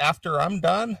after I'm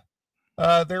done,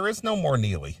 there is no more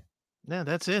Neeley. Yeah,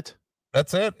 that's it.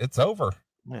 That's it. It's over.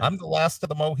 Yeah. I'm the last of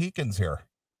the Mohicans here.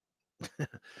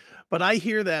 But I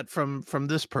hear that from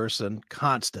this person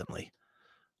constantly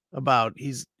about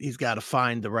he's got to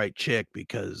find the right chick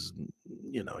because,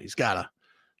 he's got to,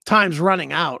 time's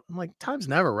running out. I'm like, time's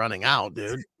never running out,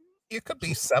 dude. You could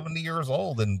be 70 years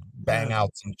old and bang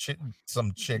out some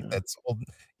chick that's old,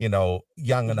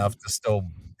 young enough to still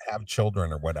have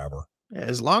children or whatever.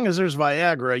 As long as there's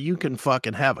Viagra, you can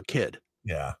fucking have a kid.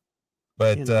 Yeah.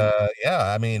 But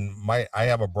I mean, I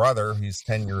have a brother, he's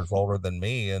 10 years older than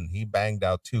me, and he banged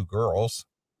out 2 girls.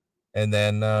 And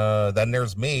then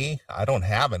there's me. I don't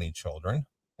have any children.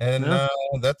 And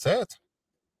that's it.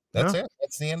 That's it.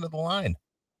 That's the end of the line.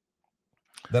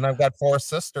 Then I've got 4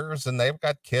 sisters and they've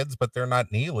got kids, but they're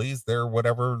not Neelys. They're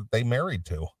whatever they married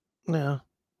to. Yeah.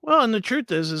 Well, and the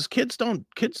truth is kids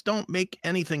don't make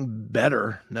anything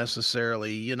better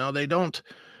necessarily. They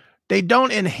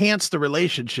don't enhance the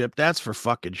relationship. That's for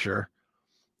fucking sure.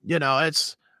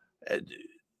 It's,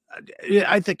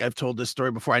 I think I've told this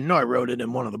story before. I know I wrote it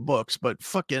in one of the books, but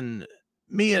fucking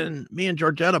me and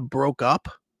Georgetta broke up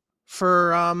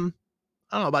for, I don't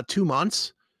know, about 2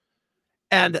 months.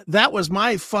 And that was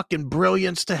my fucking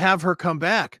brilliance to have her come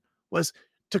back, was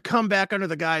to come back under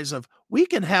the guise of, we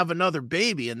can have another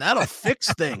baby and that'll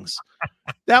fix things.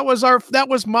 That was out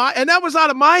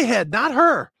of my head, not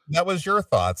her. That was your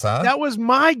thoughts, huh? That was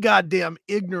my goddamn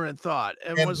ignorant thought.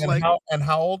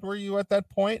 How old were you at that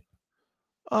point?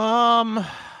 Well,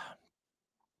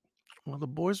 the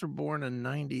boys were born in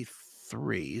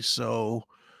 93, so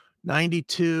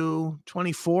 92,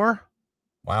 24.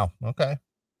 Wow. Okay.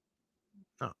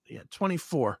 Oh, yeah,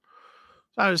 24.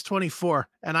 So I was 24,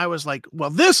 and I was like, well,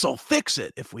 this'll fix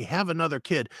it if we have another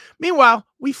kid. Meanwhile,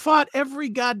 we fought every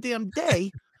goddamn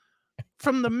day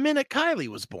from the minute Kylie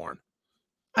was born.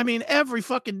 I mean, every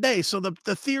fucking day. So the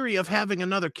theory of having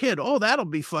another kid, that'll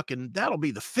be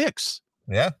the fix.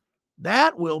 Yeah.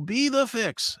 That will be the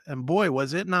fix. And boy,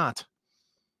 was it not.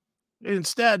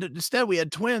 Instead we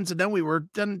had twins, and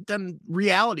then then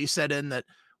reality set in that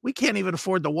we can't even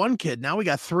afford the one kid. Now we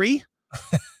got 3.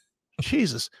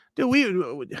 Jesus,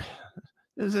 dude,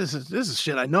 this is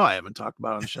shit I know I haven't talked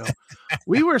about on the show.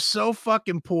 We were so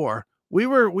fucking poor. We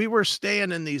were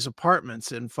staying in these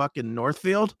apartments in fucking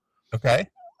Northfield. Okay.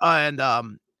 And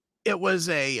it was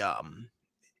a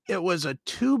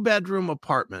 2-bedroom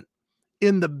apartment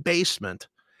in the basement,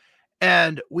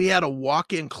 and we had a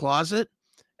walk-in closet,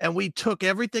 and we took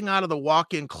everything out of the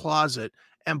walk-in closet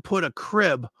and put a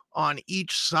crib on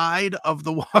each side of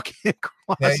the walk-in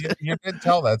closet. Yeah, you did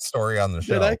tell that story on the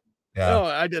show. Did I? Yeah. Oh,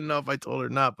 I didn't know if I told her or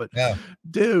not, but yeah,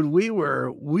 dude, we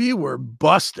were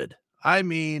busted. I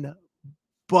mean,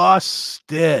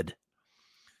 busted.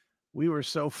 We were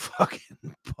so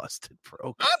fucking busted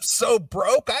broke. I'm so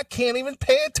broke, I can't even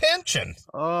pay attention.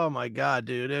 Oh my God,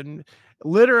 dude. And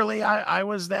literally I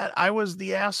was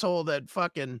the asshole that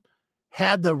fucking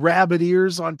had the rabbit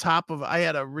ears on top of, I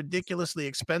had a ridiculously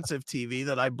expensive TV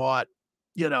that I bought,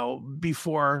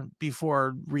 before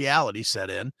reality set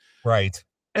in. Right.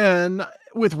 And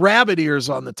with rabbit ears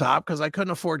on the top, because I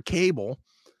couldn't afford cable.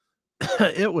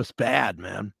 It was bad,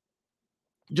 man.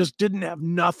 Just didn't have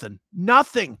nothing.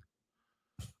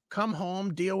 Come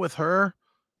home, deal with her.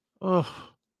 Oh,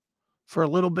 for a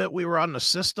little bit we were on the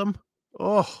system.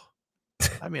 Oh,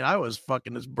 I mean, I was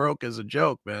fucking as broke as a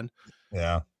joke, man.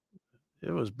 Yeah.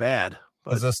 It was bad.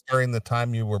 But was this during the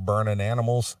time you were burning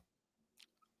animals?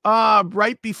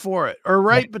 Right before it, or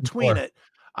right between it.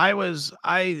 I was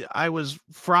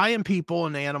frying people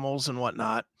and animals and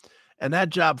whatnot, and that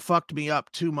job fucked me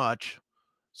up too much.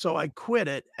 So I quit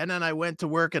it, and then I went to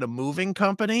work at a moving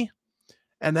company,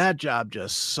 and that job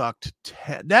just sucked.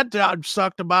 That job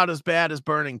sucked about as bad as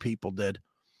burning people did.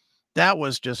 That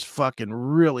was just fucking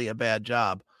really a bad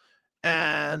job.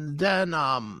 And then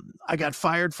I got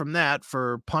fired from that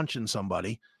for punching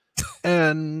somebody.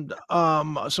 And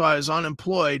so I was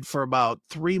unemployed for about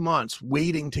 3 months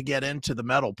waiting to get into the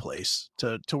metal place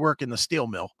to work in the steel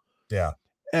mill. Yeah.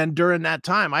 And during that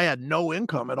time, I had no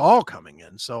income at all coming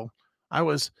in. So I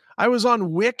was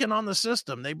on WIC and on the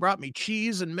system. They brought me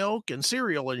cheese and milk and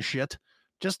cereal and shit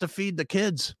just to feed the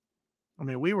kids. I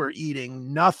mean, we were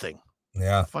eating nothing.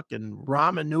 Yeah. Fucking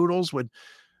ramen noodles with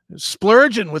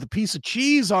splurging with a piece of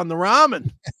cheese on the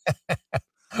ramen.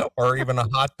 Or even a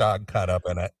hot dog cut up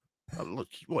in it. Look,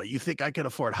 what, you think I could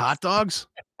afford hot dogs?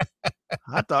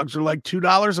 Hot dogs are like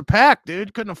 $2 a pack,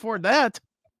 dude. Couldn't afford that.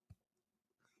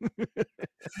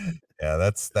 Yeah,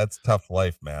 that's tough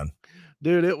life, man.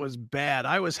 Dude, it was bad.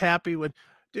 I was happy with,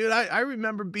 dude, I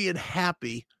remember being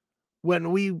happy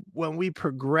when we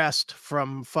progressed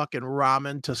from fucking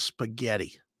ramen to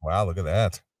spaghetti. Wow, look at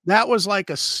that. That was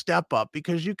like a step up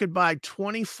because you could buy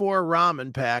 24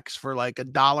 ramen packs for like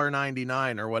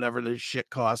 $1.99 or whatever this shit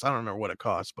costs. I don't remember what it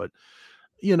costs, but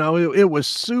you know, it was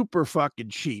super fucking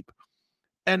cheap.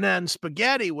 And then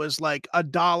spaghetti was like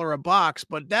 $1 a box,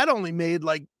 but that only made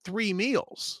like 3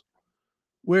 meals.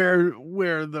 Where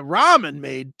the ramen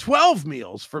made 12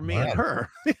 meals for me and her.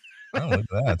 Oh, look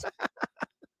at that.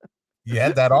 You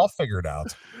had that all figured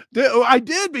out. I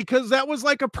did, because that was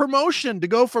like a promotion to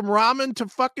go from ramen to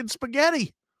fucking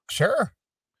spaghetti. Sure.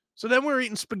 So then we were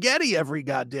eating spaghetti every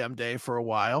goddamn day for a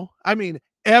while. I mean,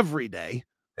 every day.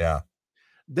 Yeah.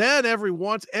 Then every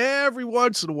once in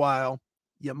a while,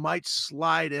 you might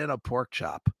slide in a pork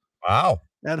chop. Wow.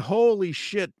 And holy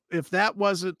shit, if that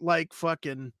wasn't like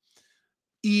fucking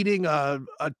eating a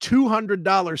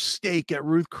 $200 steak at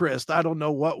Ruth Chris, I don't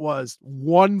know what was.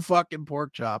 One fucking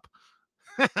pork chop.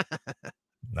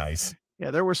 Nice.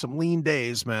 Yeah, there were some lean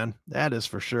days, man. That is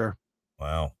for sure.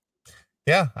 Wow.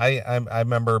 Yeah, I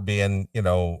remember being,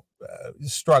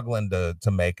 struggling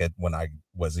to make it when I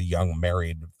was a young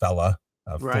married fella,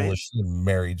 a Right. foolishly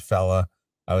married fella.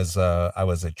 I was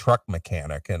a truck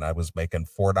mechanic, and I was making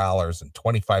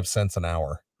 $4.25 an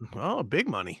hour. Oh, big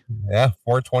money. Yeah,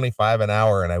 $4.25 an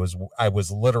hour, and I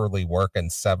was literally working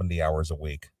 70 hours a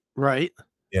week. Right.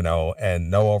 And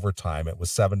no overtime. It was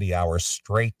 70 hours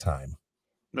straight time.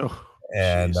 Oh,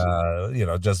 And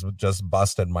Jesus. just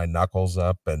busted my knuckles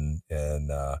up and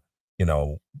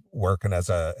working as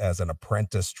an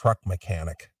apprentice truck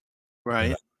mechanic.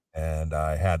 Right. And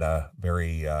I had a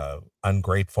very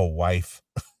ungrateful wife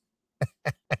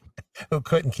who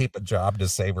couldn't keep a job to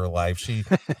save her life.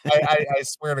 I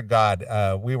swear to God,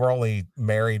 we were only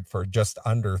married for just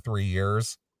under 3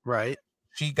 years. Right.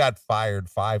 She got fired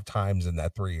 5 times in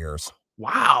that 3 years.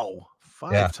 Wow.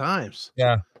 5 times.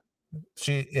 Yeah.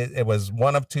 It was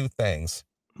one of 2 things.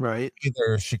 Right.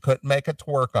 Either she couldn't make it to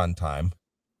work on time,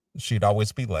 she'd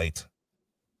always be late,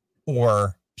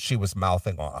 or she was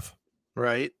mouthing off.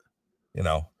 Right.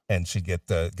 And she'd get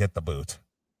the boot.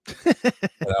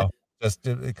 Just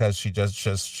because she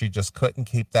just couldn't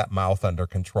keep that mouth under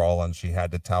control, and she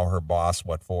had to tell her boss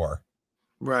what for.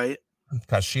 Right.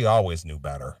 Because she always knew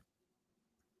better.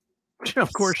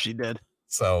 Of course she did.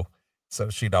 So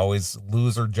she'd always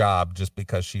lose her job just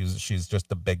because she's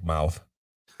just a big mouth.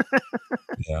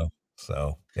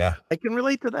 So yeah. I can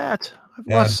relate to that. I've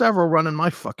lost several running my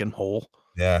fucking hole.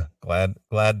 Yeah, glad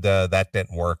that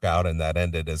didn't work out, and that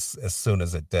ended as soon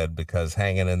as it did, because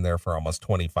hanging in there for almost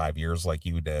 25 years like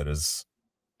you did is,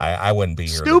 I wouldn't be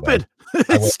here. Stupid.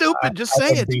 It's stupid. Just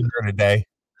say it. Be here today.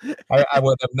 I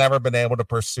would have never been able to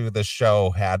pursue this show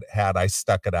had I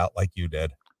stuck it out like you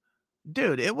did.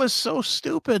 Dude, it was so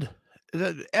stupid.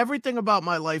 Everything about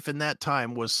my life in that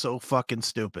time was so fucking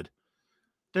stupid.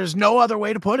 There's no other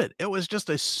way to put it. It was just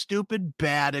a stupid,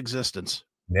 bad existence.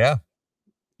 Yeah.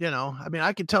 I mean,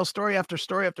 I could tell story after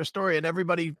story after story, and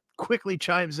everybody quickly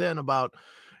chimes in about,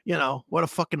 what a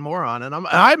fucking moron. And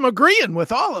I'm agreeing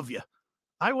with all of you.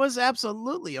 I was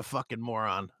absolutely a fucking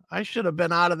moron. I should have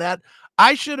been out of that.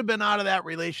 I should have been out of that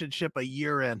relationship a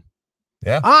year in.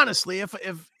 Yeah. Honestly, if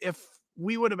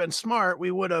we would have been smart,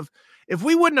 if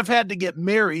we wouldn't have had to get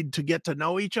married to get to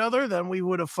know each other, then we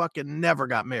would have fucking never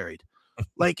got married.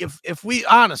 Like if we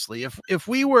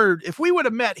would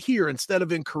have met here instead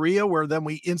of in Korea, where then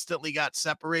we instantly got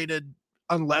separated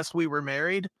unless we were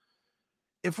married.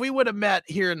 If we would have met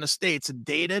here in the States and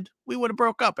dated, we would have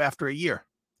broke up after a year.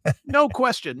 No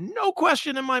question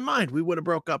in my mind. We would have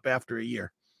broke up after a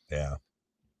year. Yeah.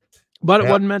 But it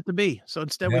wasn't meant to be. So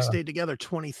instead we stayed together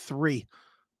 23.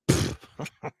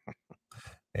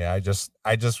 Yeah, I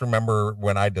just remember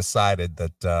when I decided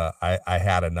that I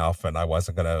had enough, and I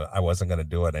wasn't gonna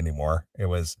do it anymore. It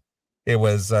was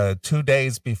 2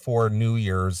 days before New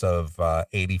Year's of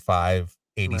 85,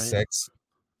 86.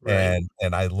 Right.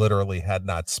 And I literally had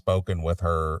not spoken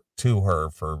to her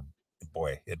for,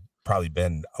 boy, it'd probably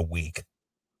been a week.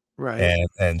 Right.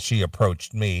 And she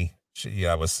approached me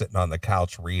I was sitting on the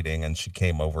couch reading, and she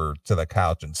came over to the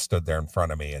couch and stood there in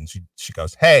front of me, and she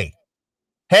goes, "Hey,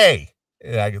 hey."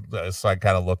 So I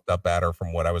kind of looked up at her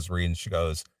from what I was reading. She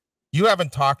goes, "You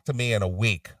haven't talked to me in a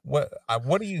week. What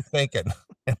are you thinking?"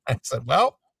 And I said,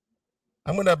 "Well,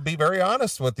 I'm going to be very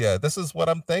honest with you. This is what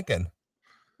I'm thinking.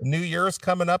 New Year's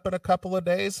coming up in a couple of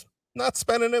days. Not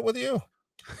spending it with you."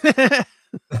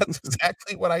 That's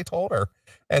exactly what I told her.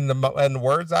 And the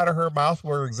words out of her mouth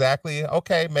were exactly,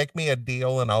 "Okay, make me a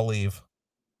deal and I'll leave.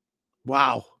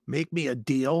 Wow. Make me a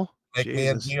deal. Make me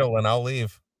a Jesus. deal and I'll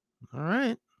leave." All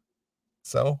right.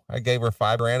 So I gave her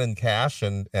 5 grand in cash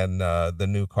and the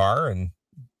new car, and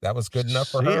that was good enough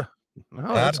for See her. ya.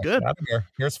 Oh, that's good. Out of here.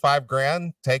 Here's 5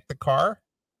 grand. Take the car.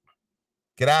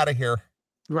 Get out of here.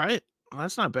 Right. Well,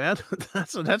 that's not bad.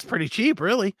 That's pretty cheap,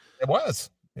 really. It was.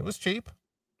 It was cheap.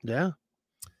 Yeah.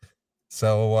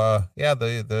 So yeah,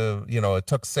 it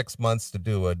took 6 months to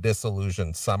do a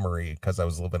disillusion summary because I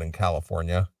was living in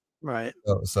California. Right.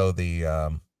 So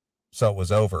it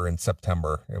was over in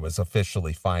September. It was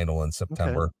officially final in Okay.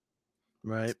 September.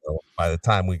 Right. So by the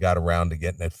time we got around to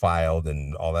getting it filed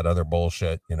and all that other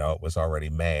bullshit, it was already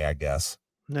May, I guess.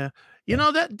 Yeah. You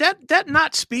know, that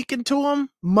not speaking to him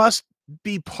must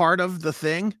be part of the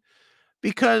thing,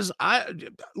 because I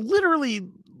literally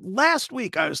last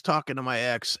week I was talking to my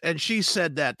ex and she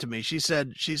said that to me. She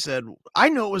said, "I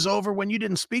know it was over when you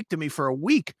didn't speak to me for a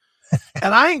week."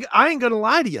 And I ain't gonna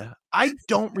lie to you. I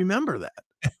don't remember that.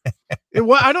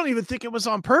 I don't even think it was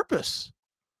on purpose.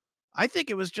 I think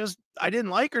it was just I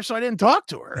didn't like her, so I didn't talk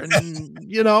to her. And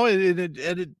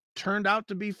it turned out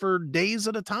to be for days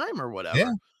at a time or whatever.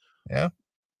 Yeah. Yeah.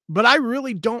 But I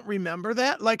really don't remember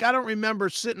that. Like, I don't remember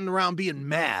sitting around being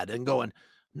mad and going,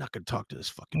 "I'm not gonna talk to this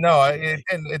fucking No, bitch it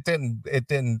today." didn't. It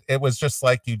didn't. It was just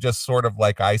like you just sort of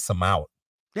like ice them out.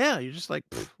 Yeah, you're just like,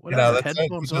 whatever, That's it.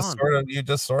 headphones on. You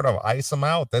just sort of ice them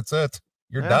out. That's it.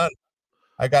 You're Yeah. done.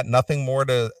 I got nothing more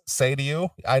to say to you.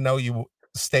 I know you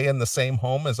stay in the same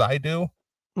home as I do.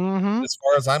 Mhm. As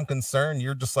far as I'm concerned,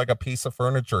 you're just like a piece of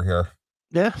furniture here.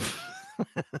 Yeah.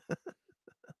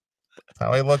 That's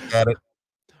how I looked at it.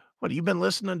 What, you been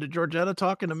listening to Georgetta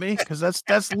talking to me? Because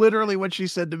that's literally what she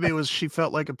said to me, was she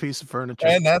felt like a piece of furniture.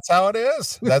 And that's how it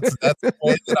is. That's the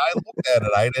way that I looked at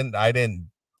it. I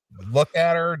didn't look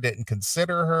at her, didn't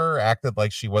consider her, acted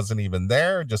like she wasn't even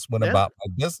there, just went Yeah. about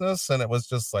my business, and it was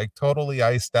just like totally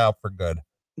iced out for good.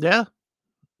 Yeah.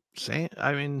 Same.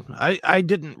 I mean, I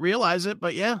didn't realize it,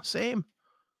 but yeah, same.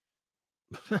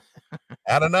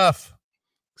 Had enough.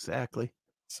 Exactly.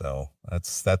 So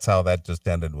that's how that just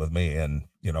ended with me. And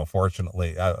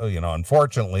fortunately,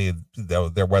 unfortunately,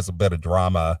 there was a bit of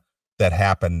drama that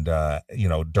happened,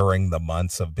 during the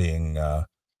months of being, on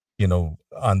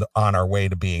our way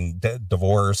to being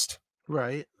divorced.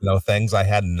 Right. Things I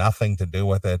had nothing to do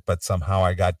with it, but somehow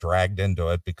I got dragged into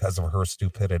it because of her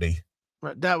stupidity.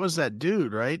 Right. That was that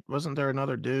dude, right? Wasn't there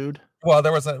another dude? Well,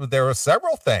 there were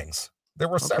several things. There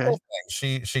were Okay. several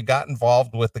things. She got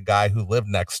involved with the guy who lived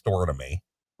next door to me.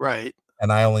 Right.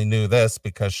 And I only knew this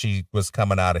because she was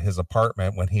coming out of his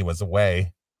apartment when he was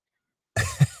away.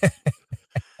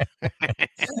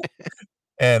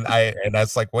 And I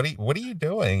was like, what are you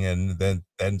doing? And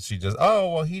then she just,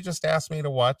 "Oh, well, he just asked me to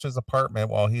watch his apartment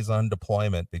while he's on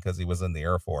deployment because he was in the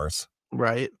Air Force."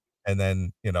 Right. And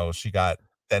then,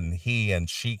 then he and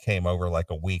she came over like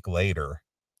a week later,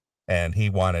 and he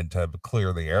wanted to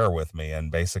clear the air with me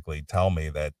and basically tell me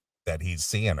that he's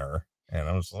seeing her. And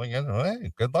I was like,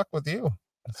 "Hey, good luck with you."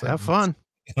 I said, Have fun.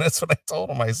 that's what I told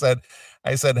him. I said,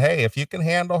 "Hey, if you can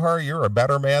handle her, you're a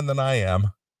better man than I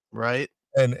am." Right.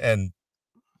 And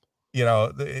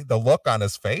the look on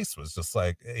his face was just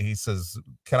like, he says,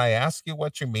 "Can I ask you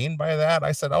what you mean by that?"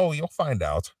 I said, "Oh, you'll find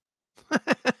out."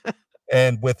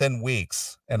 And within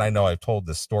weeks, and I know I've told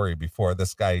this story before,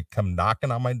 this guy come knocking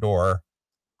on my door,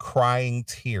 crying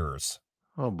tears,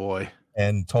 Oh boy.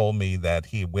 and told me that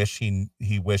he wish he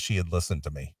had listened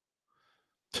to me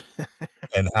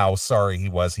and how sorry he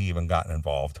was he even gotten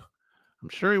involved. I'm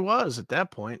sure he was at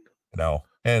that point.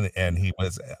 And he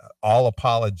was all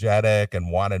apologetic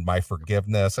and wanted my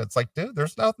forgiveness. It's like, dude,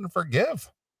 there's nothing to forgive.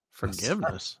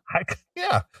 Forgiveness.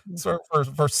 Yeah. So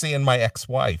for seeing my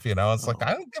ex-wife, it's like, Oh.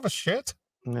 I don't give a shit.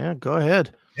 Yeah, go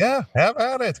ahead. Yeah, have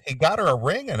at it. He got her a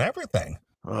ring and everything.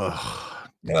 Oh,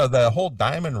 The whole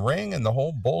diamond ring and the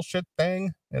whole bullshit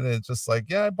thing. And it's just like,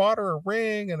 yeah, I bought her a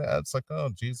ring. And it's like, oh,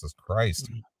 Jesus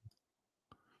Christ.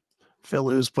 Phil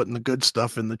is putting the good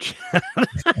stuff in the chat.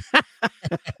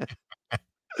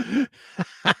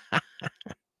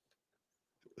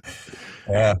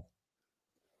 Yeah.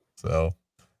 So,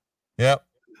 yep.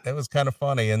 It was kind of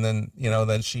funny. And then,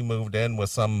 then she moved in with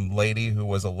some lady who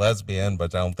was a lesbian,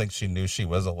 but I don't think she knew she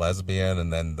was a lesbian.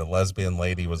 And then the lesbian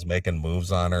lady was making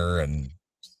moves on her, and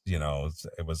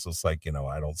it was just like,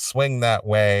 I don't swing that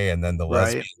way. And then the Right.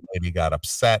 lesbian lady got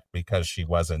upset because she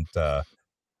wasn't,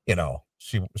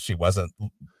 she wasn't,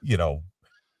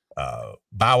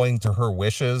 bowing to her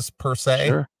wishes per se.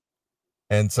 Sure.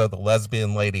 And so the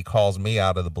lesbian lady calls me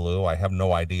out of the blue. I have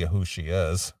no idea who she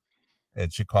is.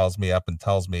 And she calls me up and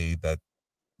tells me that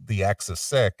the ex is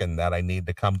sick and that I need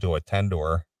to come to attend to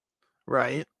her.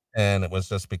 Right. And it was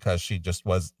just because she just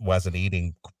wasn't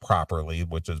eating properly,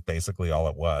 which is basically all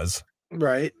it was.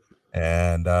 Right.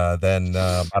 And then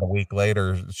about a week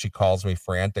later, she calls me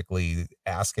frantically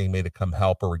asking me to come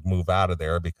help her move out of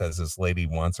there because this lady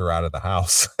wants her out of the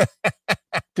house.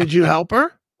 Did you help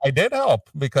her? I did help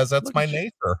because that's Look my at you.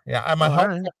 nature. Yeah, I'm a All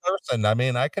helpful right. person. I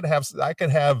mean, I could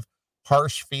have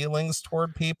harsh feelings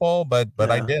toward people, but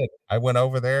I Yeah. did. I went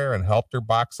over there and helped her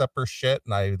box up her shit,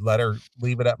 and I let her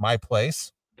leave it at my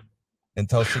place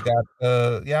until she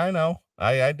got yeah, I know.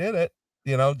 I did it.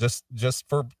 Just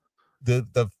for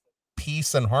the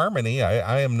peace and harmony.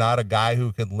 I am not a guy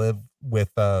who can live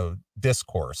with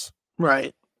discourse.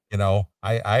 Right.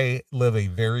 I live a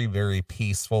very, very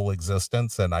peaceful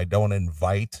existence, and I don't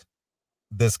invite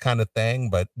this kind of thing.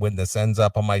 But when this ends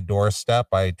up on my doorstep,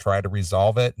 I try to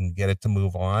resolve it and get it to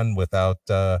move on without,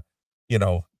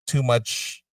 too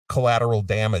much collateral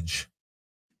damage.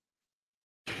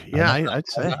 Yeah, I'd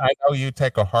say. I know you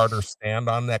take a harder stand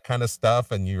on that kind of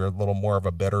stuff, and you're a little more of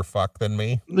a bitter fuck than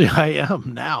me. Yeah, I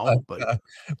am now, but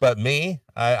But me,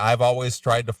 I've always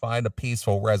tried to find a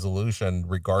peaceful resolution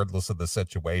regardless of the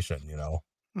situation, yeah.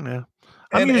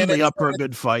 I'm and usually it's up for a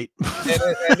good fight. and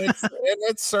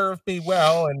it served me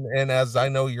well. And as I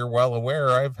know you're well aware,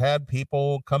 I've had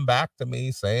people come back to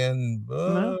me saying,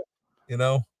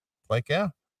 No. like, yeah,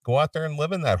 go out there and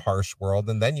live in that harsh world,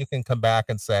 and then you can come back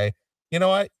and say, you know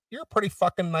what, you're a pretty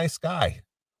fucking nice guy.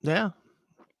 Yeah.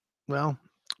 Well,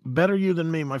 better you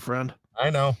than me, my friend. I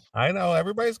know.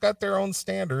 Everybody's got their own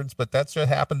standards, but that's just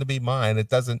happened to be mine. It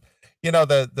doesn't,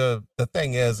 the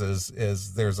thing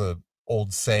is there's a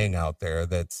old saying out there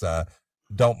that's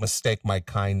don't mistake my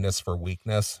kindness for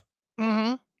weakness.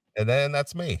 Mm-hmm. And then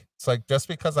that's me. It's like, just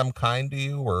because I'm kind to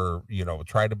you, or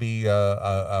try to be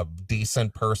a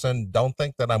decent person, don't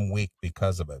think that I'm weak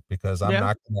because of it, because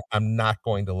Yeah. I'm not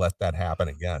going to let that happen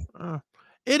again.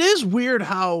 It is weird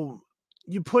how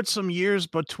you put some years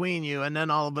between you, and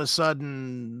then all of a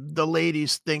sudden the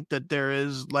ladies think that there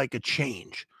is like a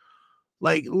change,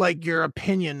 like your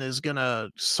opinion is gonna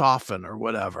soften or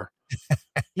whatever.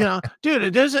 Dude,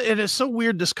 it is so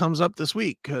weird. This comes up this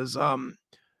week because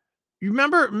you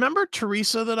remember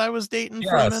Teresa that I was dating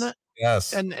for a Yes. minute,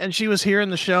 Yes. and she was here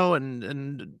in the show,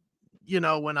 and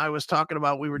when I was talking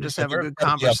about we were just having a good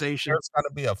conversation. There's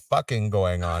gonna be a fucking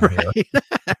going on here.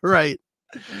 Right.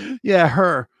 Yeah,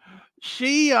 her.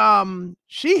 She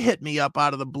hit me up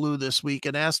out of the blue this week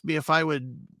and asked me if I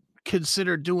would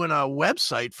consider doing a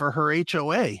website for her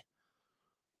HOA.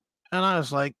 And I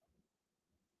was like,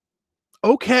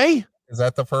 okay. Is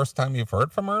that the first time you've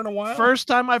heard from her in a while? First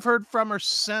time I've heard from her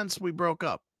since we broke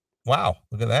up. Wow,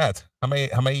 look at that. How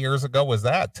many years ago was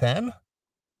that? 10?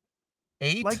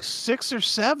 8? Like 6 or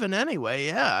 7 anyway.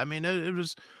 Yeah. I mean, it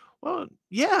was, well,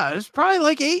 yeah, it's probably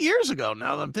like 8 years ago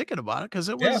now that I'm thinking about it, because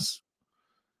it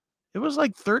was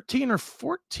like 13 or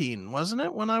 14, wasn't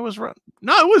it? When I was no,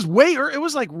 it was it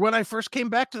was like when I first came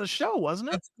back to the show,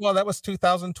 wasn't it? That was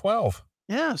 2012.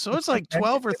 Yeah, so it's like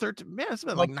 12 or 13. Man, it's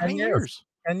been like 9 years.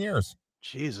 10 years.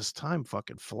 Jesus, time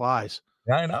fucking flies.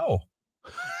 Yeah, I know.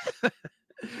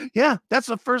 Yeah, that's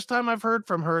the first time I've heard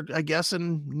from her, I guess,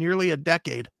 in nearly a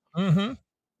decade. Mm-hmm.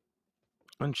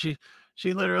 And she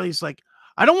literally is like,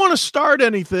 I don't want to start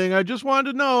anything. I just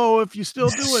wanted to know if you're still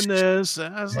doing this.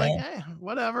 And I was like, hey,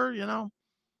 whatever,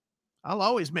 I'll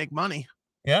always make money.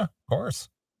 Yeah, of course.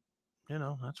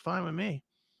 That's fine with me.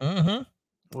 Mm-hmm.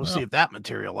 We'll see if that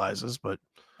materializes, but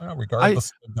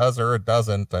regardless if it does or it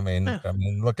doesn't. I mean,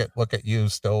 look at you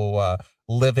still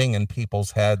living in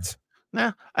people's heads.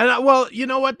 Yeah. And well, you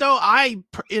know what though?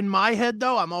 In my head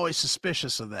though, I'm always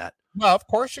suspicious of that. Well, of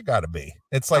course you got to be.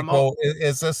 It's like,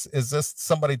 is this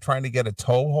somebody trying to get a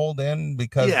toehold in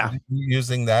because you're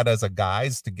using that as a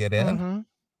guise to get in? Mm-hmm.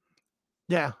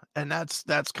 Yeah, and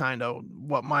that's kind of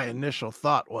what my initial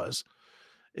thought was.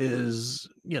 Is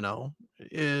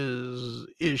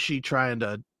she trying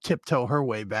to tiptoe her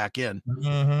way back in?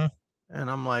 Mm-hmm. And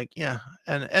I'm like, yeah.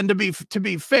 And to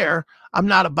be fair, I'm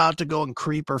not about to go and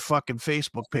creep her fucking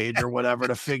Facebook page or whatever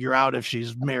to figure out if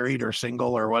she's married or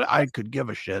single or what. I could give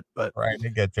a shit, but right, I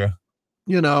get you.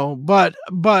 But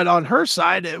on her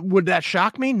side, would that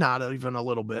shock me? Not even a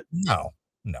little bit. No.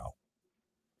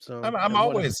 So I'm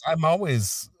always, a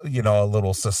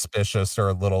little suspicious or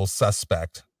a little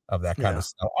suspect of that kind Yeah. of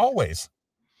stuff. Always.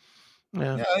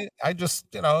 Yeah. Yeah, I just,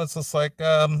 it's just like,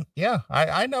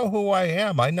 I know who I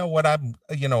am. I know what I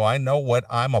know what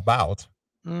I'm about,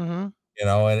 Mm-hmm.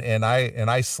 and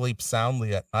I sleep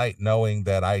soundly at night knowing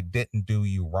that I didn't do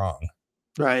you wrong,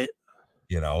 Right.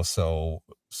 so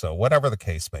whatever the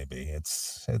case may be,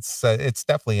 it's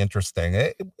definitely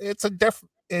interesting.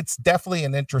 It's definitely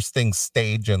an interesting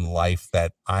stage in life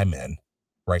that I'm in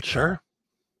right now. Sure.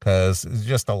 Because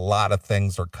just a lot of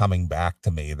things are coming back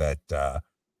to me that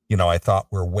I thought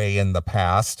were way in the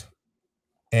past,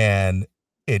 and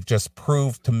it just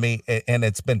proved to me, and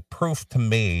it's been proof to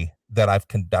me that I've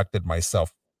conducted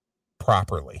myself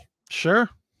properly. Sure.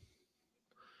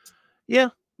 Yeah.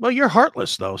 Well, you're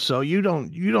heartless though, so you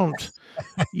don't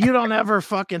ever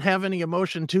fucking have any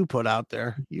emotion to put out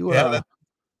there. Yeah,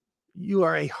 You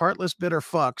are a heartless, bitter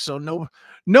fuck. So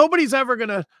nobody's ever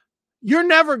gonna. You're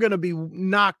never gonna be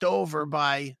knocked over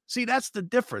by. See, that's the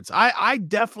difference. I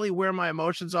definitely wear my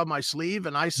emotions on my sleeve,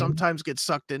 and I sometimes get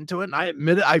sucked into it. And I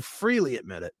admit it. I freely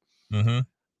admit it. mm-hmm.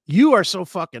 You are so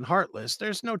fucking heartless.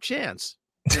 There's no chance.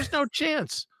 There's no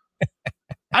chance.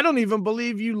 I don't even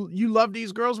believe you love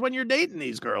these girls when you're dating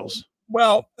these girls.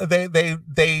 Well,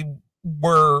 they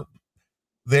were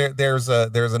there. There's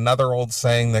another old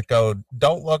saying that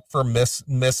don't look for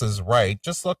Mrs. Right,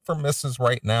 just look for Mrs.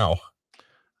 Right now.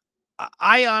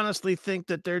 I honestly think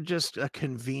that they're just a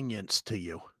convenience to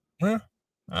you. I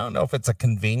don't know if it's a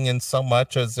convenience so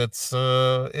much as it's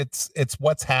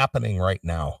what's happening right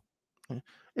now.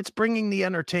 It's bringing the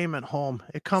entertainment home.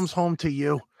 It comes home to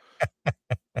you.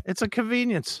 It's a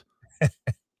convenience.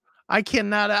 I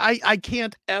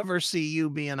can't ever see you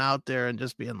being out there and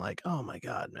just being like, oh my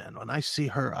God, man, when I see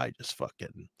her, I just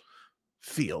fucking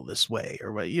feel this way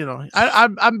or what,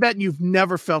 I'm betting you've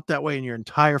never felt that way in your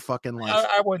entire fucking life.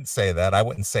 I wouldn't say that. I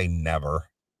wouldn't say never.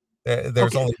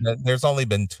 There's only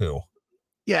been two.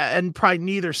 Yeah. And probably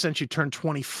neither since you turned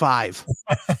 25.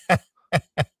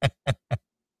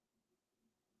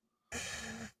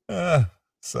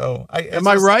 So am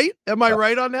I right? Am I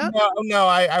right on that? No,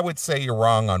 I would say you're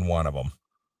wrong on one of them.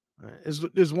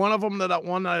 Is one of them that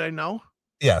one that I know?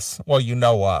 Yes. Well, you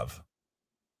know of.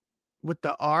 With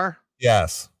the R?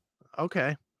 Yes.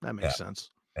 Okay. That makes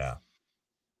sense. Yeah.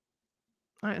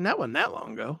 And that wasn't that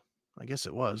long ago. I guess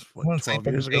it was. What, 12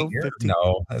 years ago? 15?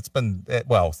 No, it's been,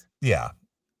 yeah.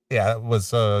 Yeah, it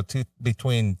was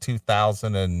between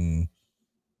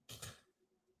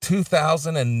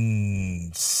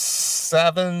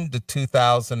 2007 to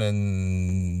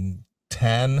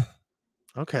 2010.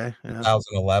 Okay. Yeah.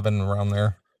 2011, around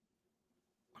there.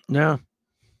 Yeah.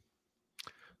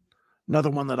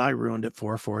 Another one that I ruined it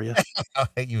for you.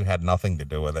 You had nothing to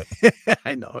do with it.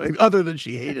 I know. Other than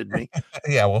she hated me.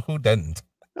 Yeah, well, who didn't?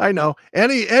 I know.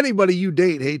 Anybody you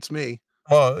date hates me.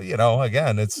 Well,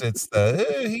 again, it's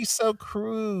he's so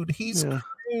crude. He's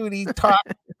crude. He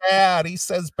talks bad. He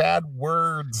says bad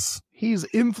words. He's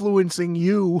influencing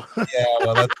you. Yeah,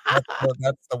 well,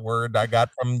 that's the word I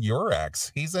got from your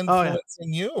ex. He's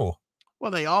influencing you.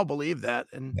 Well, they all believe that,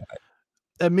 and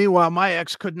meanwhile, my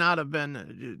ex could not have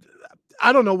been.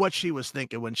 I don't know what she was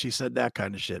thinking when she said that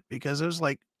kind of shit, because it was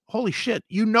like, holy shit,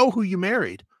 you know who you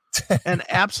married. An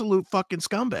absolute fucking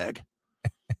scumbag.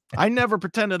 I never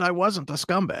pretended I wasn't a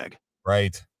scumbag.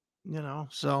 Right.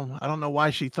 So I don't know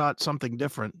why she thought something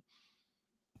different.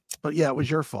 But yeah, it was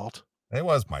your fault. It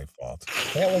was my fault.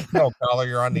 Hey, let's go, caller.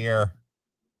 You're on the air.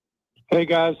 Hey,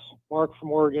 guys. Mark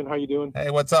from Oregon. How you doing?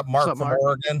 Hey, what's up, Mark from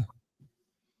Oregon?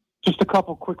 Just a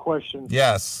couple quick questions.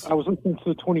 Yes. I was listening to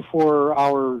the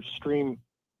 24-hour stream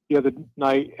the other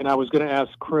night, and I was going to ask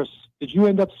Chris, did you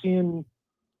end up seeing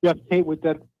Jeff Tate with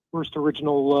that first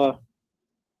original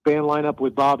band lineup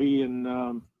with Bobby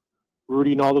and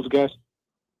Rudy and all those guys?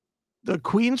 The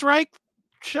Queensryche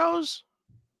shows?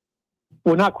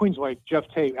 Well, not Queensryche, Jeff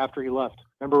Tate after he left.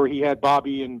 Remember where he had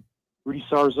Bobby and Rudy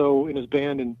Sarzo in his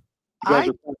band, and you guys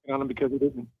were picking on him because he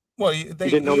didn't. Well,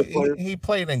 he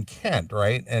played in Kent,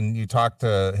 right? And you talked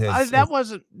to his. That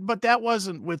wasn't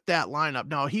with that lineup.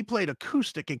 No, he played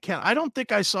acoustic in Kent. I don't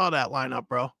think I saw that lineup,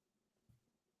 bro.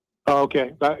 Oh,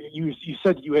 okay. You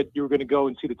said you were going to go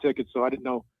and see the tickets, so I didn't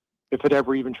know if it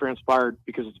ever even transpired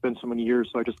because it's been so many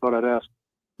years. So I just thought I'd ask.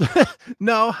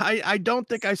 No, I don't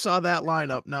think I saw that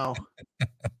lineup. No.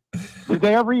 Did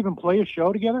they ever even play a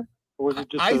show together? Or was it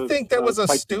just I think that was a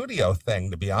studio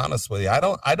thing, to be honest with you. I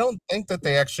don't think that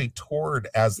they actually toured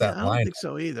as that lineup. I don't think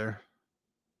so either.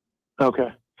 Okay.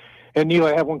 And Neil,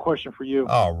 I have one question for you.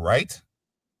 All right.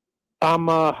 I'm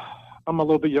a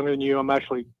little bit younger than you. I'm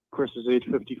actually Chris's age,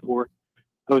 54.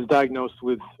 I was diagnosed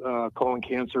with colon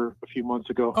cancer a few months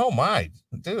ago. Oh my,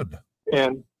 dude.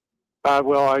 And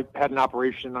I had an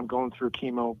operation. I'm going through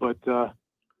chemo, but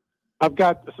I've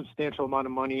got a substantial amount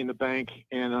of money in the bank,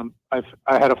 and I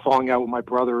had a falling out with my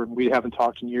brother, and we haven't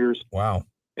talked in years. Wow.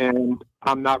 And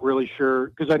I'm not really sure,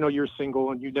 because I know you're single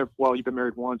and you've been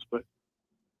married once, but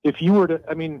if you were to,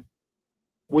 I mean,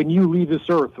 when you leave this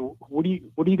earth, what are you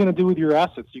going to do with your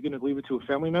assets? Are you going to leave it to a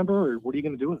family member, or what are you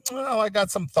going to do with it? Well, I got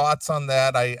some thoughts on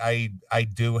that. I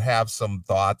do have some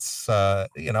thoughts.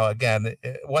 Again,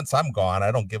 once I'm gone,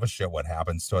 I don't give a shit what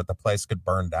happens to it. The place could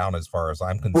burn down as far as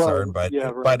I'm concerned. Right. But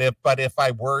Yeah, right. but if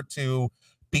I were to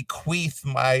bequeath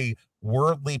my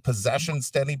worldly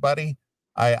possessions to anybody,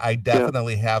 I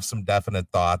definitely have some definite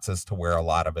thoughts as to where a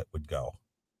lot of it would go.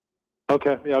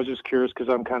 Okay. Yeah, I was just curious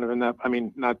because I'm kind of in that. I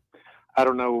mean, I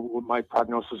don't know what my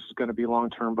prognosis is going to be long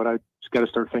term, but I just got to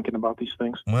start thinking about these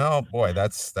things. Well, boy,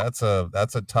 that's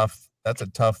a tough bit of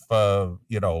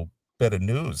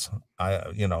news.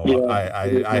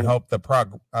 I hope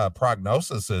the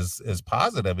prognosis is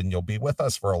positive and you'll be with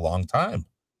us for a long time.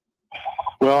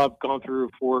 Well, I've gone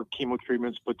through 4 chemo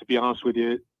treatments, but to be honest with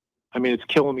you, I mean, it's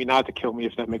killing me not to kill me,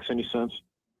 if that makes any sense.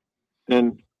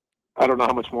 And I don't know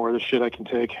how much more of this shit I can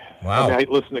take. Wow. I mean, I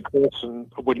listen to Chris and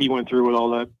what he went through with all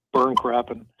that burn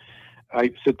crap, and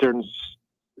I sit there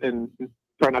and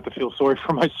try not to feel sorry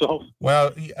for myself.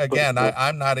 Well, again,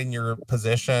 I'm not in your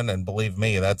position, and believe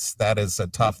me, that is a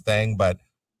tough thing.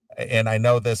 And I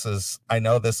know this is,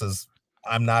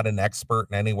 I'm not an expert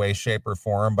in any way, shape, or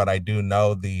form, but I do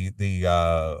know the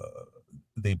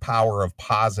power of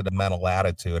positive mental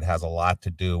attitude has a lot to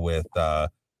do with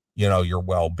your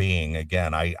well-being.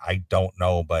 Again, I don't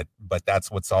know, but that's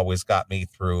what's always got me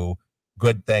through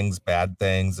good things, bad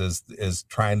things, is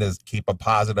trying to keep a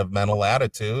positive mental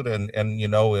attitude. And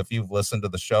if you've listened to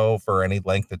the show for any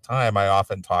length of time, I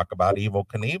often talk about Evel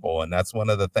Knievel, and that's one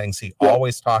of the things he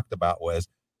always talked about was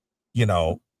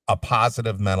a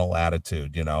positive mental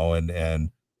attitude,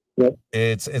 and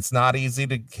it's not easy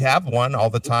to have one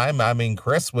all the time. I mean,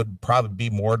 Chris would probably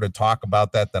be more to talk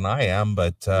about that than I am,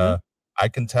 but I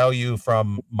can tell you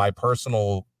from my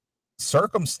personal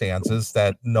circumstances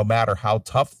that no matter how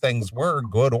tough things were,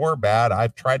 good or bad,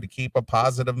 I've tried to keep a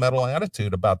positive mental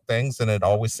attitude about things, and it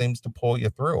always seems to pull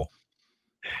you through.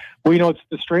 Well, it's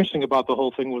the strange thing about the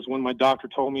whole thing was when my doctor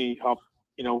told me how,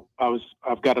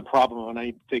 I've got a problem and I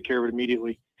need to take care of it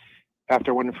immediately after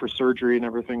I went in for surgery and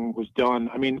everything was done.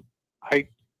 I mean, I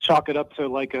chalk it up to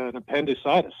like an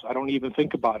appendicitis. I don't even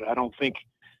think about it.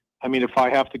 If I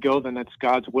have to go, then that's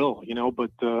God's will, but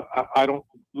I don't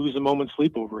lose a moment's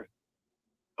sleep over it.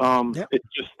 It's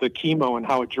just the chemo and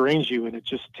how it drains you, and it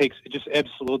just ebbs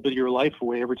a little bit of your life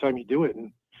away every time you do it.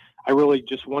 And I really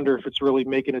just wonder if it's really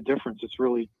making a difference. It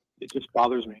just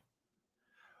bothers me.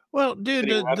 Well, dude,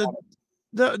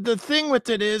 the thing with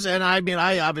it is, and I mean,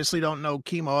 I obviously don't know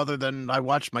chemo other than I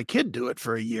watched my kid do it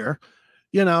for a year,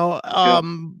 but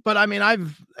I mean,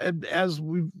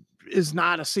 is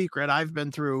not a secret. I've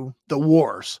been through the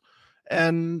wars,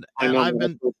 and I've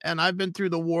been through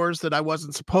the wars that I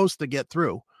wasn't supposed to get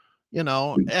through,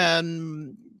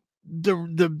 and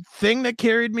the thing that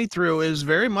carried me through is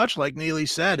very much like Neeley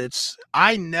said.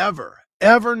 I never,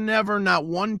 ever, never, not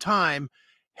one time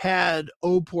had,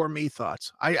 oh, poor me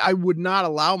thoughts. I would not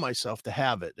allow myself to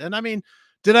have it. And I mean,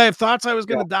 did I have thoughts I was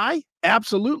going to die?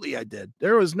 Absolutely, I did.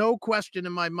 There was no question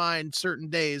in my mind certain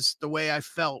days the way I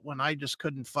felt when I just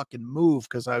couldn't fucking move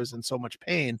because I was in so much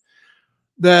pain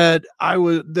that I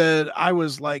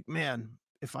was like, man,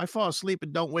 if I fall asleep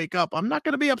and don't wake up, I'm not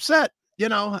going to be upset,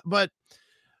 but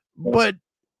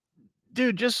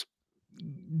dude, just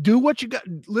do what you got.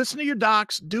 Listen to your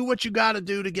docs, do what you got to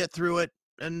do to get through it.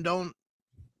 And don't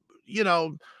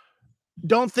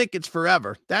think it's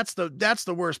forever. That's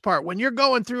the worst part. When you're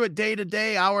going through it day to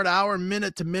day, hour to hour,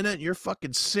 minute to minute, you're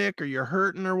fucking sick or you're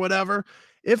hurting or whatever,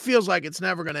 it feels like it's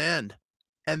never going to end.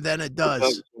 And then it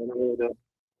does.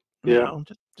 Yeah.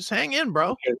 Just hang in,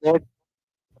 bro. Okay, well,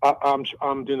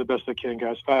 I'm doing the best I can,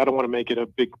 guys. I don't want to make it a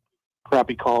big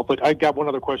crappy call, but I got one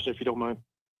other question if you don't mind.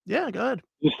 Yeah, go ahead.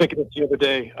 Just thinking this the other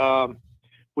day,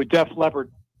 with Def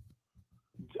Leppard,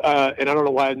 and I don't know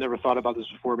why I've never thought about this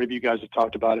before. Maybe you guys have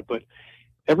talked about it, but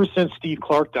ever since Steve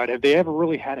Clark died, have they ever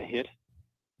really had a hit?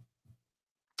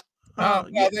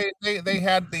 They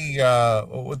had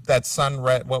that Sun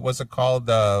Red. What was it called?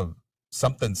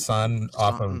 Something Sun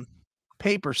off of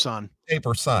Paper Sun.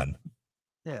 Paper Sun.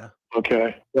 Yeah.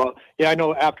 Okay. Well, yeah, I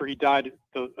know after he died,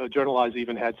 the Journalize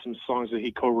even had some songs that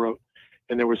he co-wrote,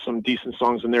 and there were some decent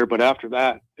songs in there. But after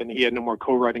that, and he had no more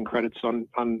co-writing credits on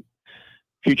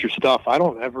future stuff. I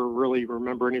don't ever really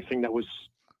remember anything that was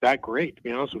that great, to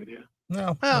be honest with you.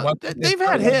 No, Well, they've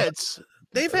had hits.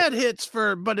 They've had hits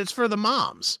but it's for the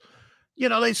moms. You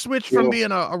know, they switched from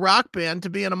being a rock band to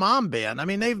being a mom band. I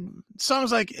mean, they've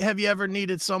songs like "Have You Ever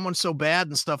Needed Someone So Bad"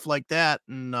 and stuff like that.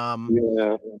 And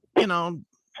you know,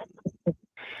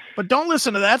 but don't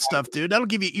listen to that stuff, dude. That'll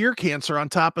give you ear cancer on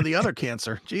top of the other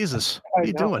cancer. Jesus, what are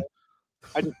you doing?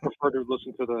 I just prefer to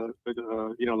listen to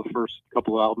the first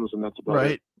couple of albums, and that's about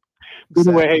Right. it.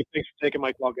 Anyway, hey, thanks for taking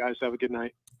my call, guys. Have a good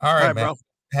night. All right, man. Bro.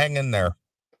 Hang in there.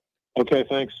 Okay,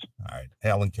 thanks. All right,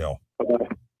 hail and kill. Bye-bye.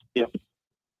 Yep.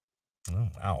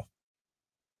 Oh,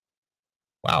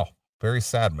 wow. Very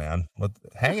sad, man. But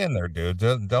hang in there, dude.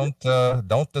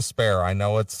 Don't despair. I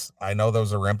know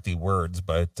those are empty words,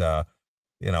 but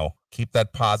keep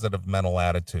that positive mental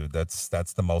attitude. That's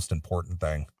the most important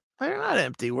thing. They're not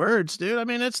empty words, dude. I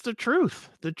mean, it's the truth.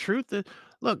 The truth that,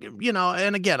 look,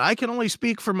 and again, I can only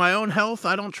speak for my own health.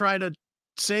 I don't try to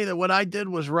say that what I did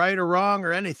was right or wrong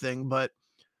or anything, but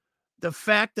the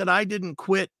fact that I didn't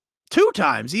quit 2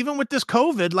 times, even with this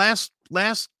COVID last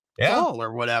fall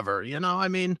or whatever, I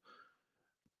mean,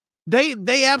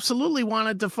 they absolutely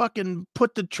wanted to fucking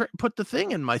put the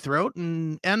thing in my throat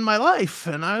and end my life.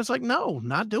 And I was like, no,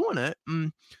 not doing it.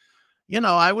 And,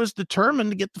 I was determined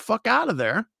to get the fuck out of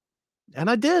there. And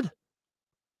I did.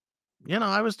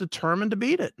 I was determined to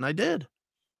beat it, and I did.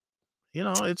 You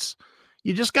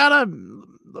just gotta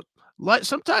look. Like,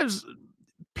 sometimes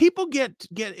people get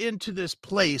into this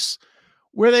place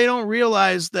where they don't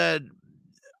realize that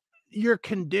your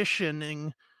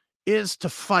conditioning is to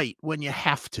fight when you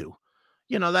have to.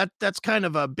 That's kind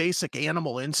of a basic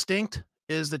animal instinct,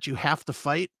 is that you have to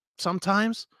fight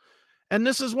sometimes. And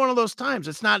this is one of those times.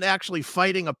 It's not actually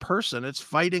fighting a person, it's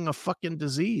fighting a fucking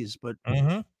disease. But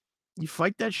you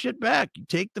fight that shit back. You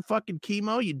take the fucking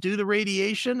chemo, you do the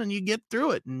radiation, and you get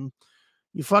through it. And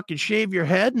you fucking shave your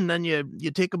head, and then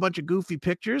you take a bunch of goofy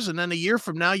pictures, and then a year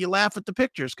from now you laugh at the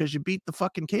pictures because you beat the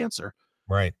fucking cancer.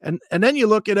 Right. And then you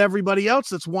look at everybody else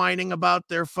that's whining about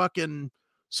their fucking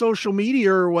social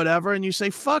media or whatever, and you say,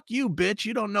 fuck you, bitch.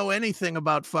 You don't know anything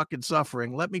about fucking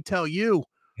suffering. Let me tell you.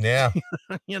 Yeah.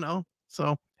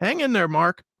 So hang in there,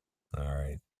 Mark. All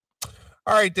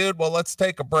right, dude. Well, let's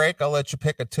take a break. I'll let you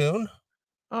pick a tune.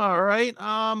 All right.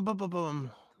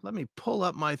 Let me pull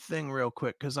up my thing real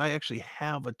quick, because I actually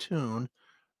have a tune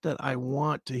that I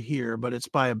want to hear, but it's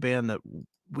by a band that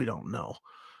we don't know.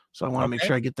 So I want to make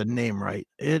sure I get the name right.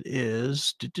 It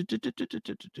is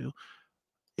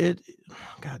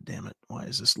God damn it. Why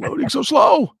is this loading so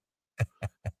slow?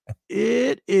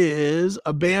 It is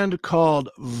a band called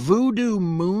Voodoo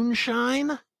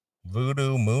Moonshine.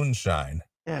 Voodoo Moonshine.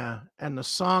 Yeah. And the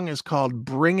song is called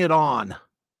Bring It On.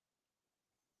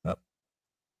 Oh,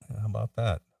 how about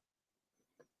that?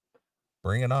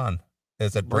 Bring It On.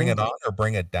 Is it Bring It On or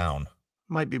Bring It Down?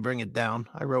 Might be Bring It Down.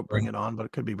 I wrote Bring It On, but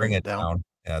it could be Bring It Down.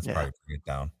 Yeah, it's probably Bring It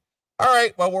Down. All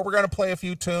right. Well, we're going to play a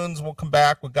few tunes. We'll come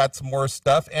back. We've got some more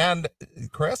stuff. And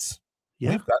Chris,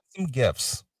 we've got some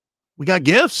gifts. We got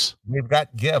gifts? We've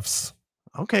got gifts.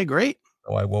 Okay, great.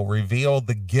 So I will reveal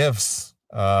the gifts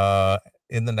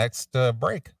in the next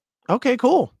break. Okay,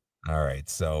 cool. All right.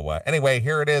 So anyway,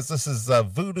 here it is. This is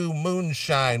Voodoo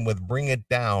Moonshine with Bring It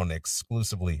Down,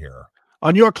 exclusively here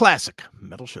on your classic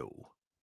metal show.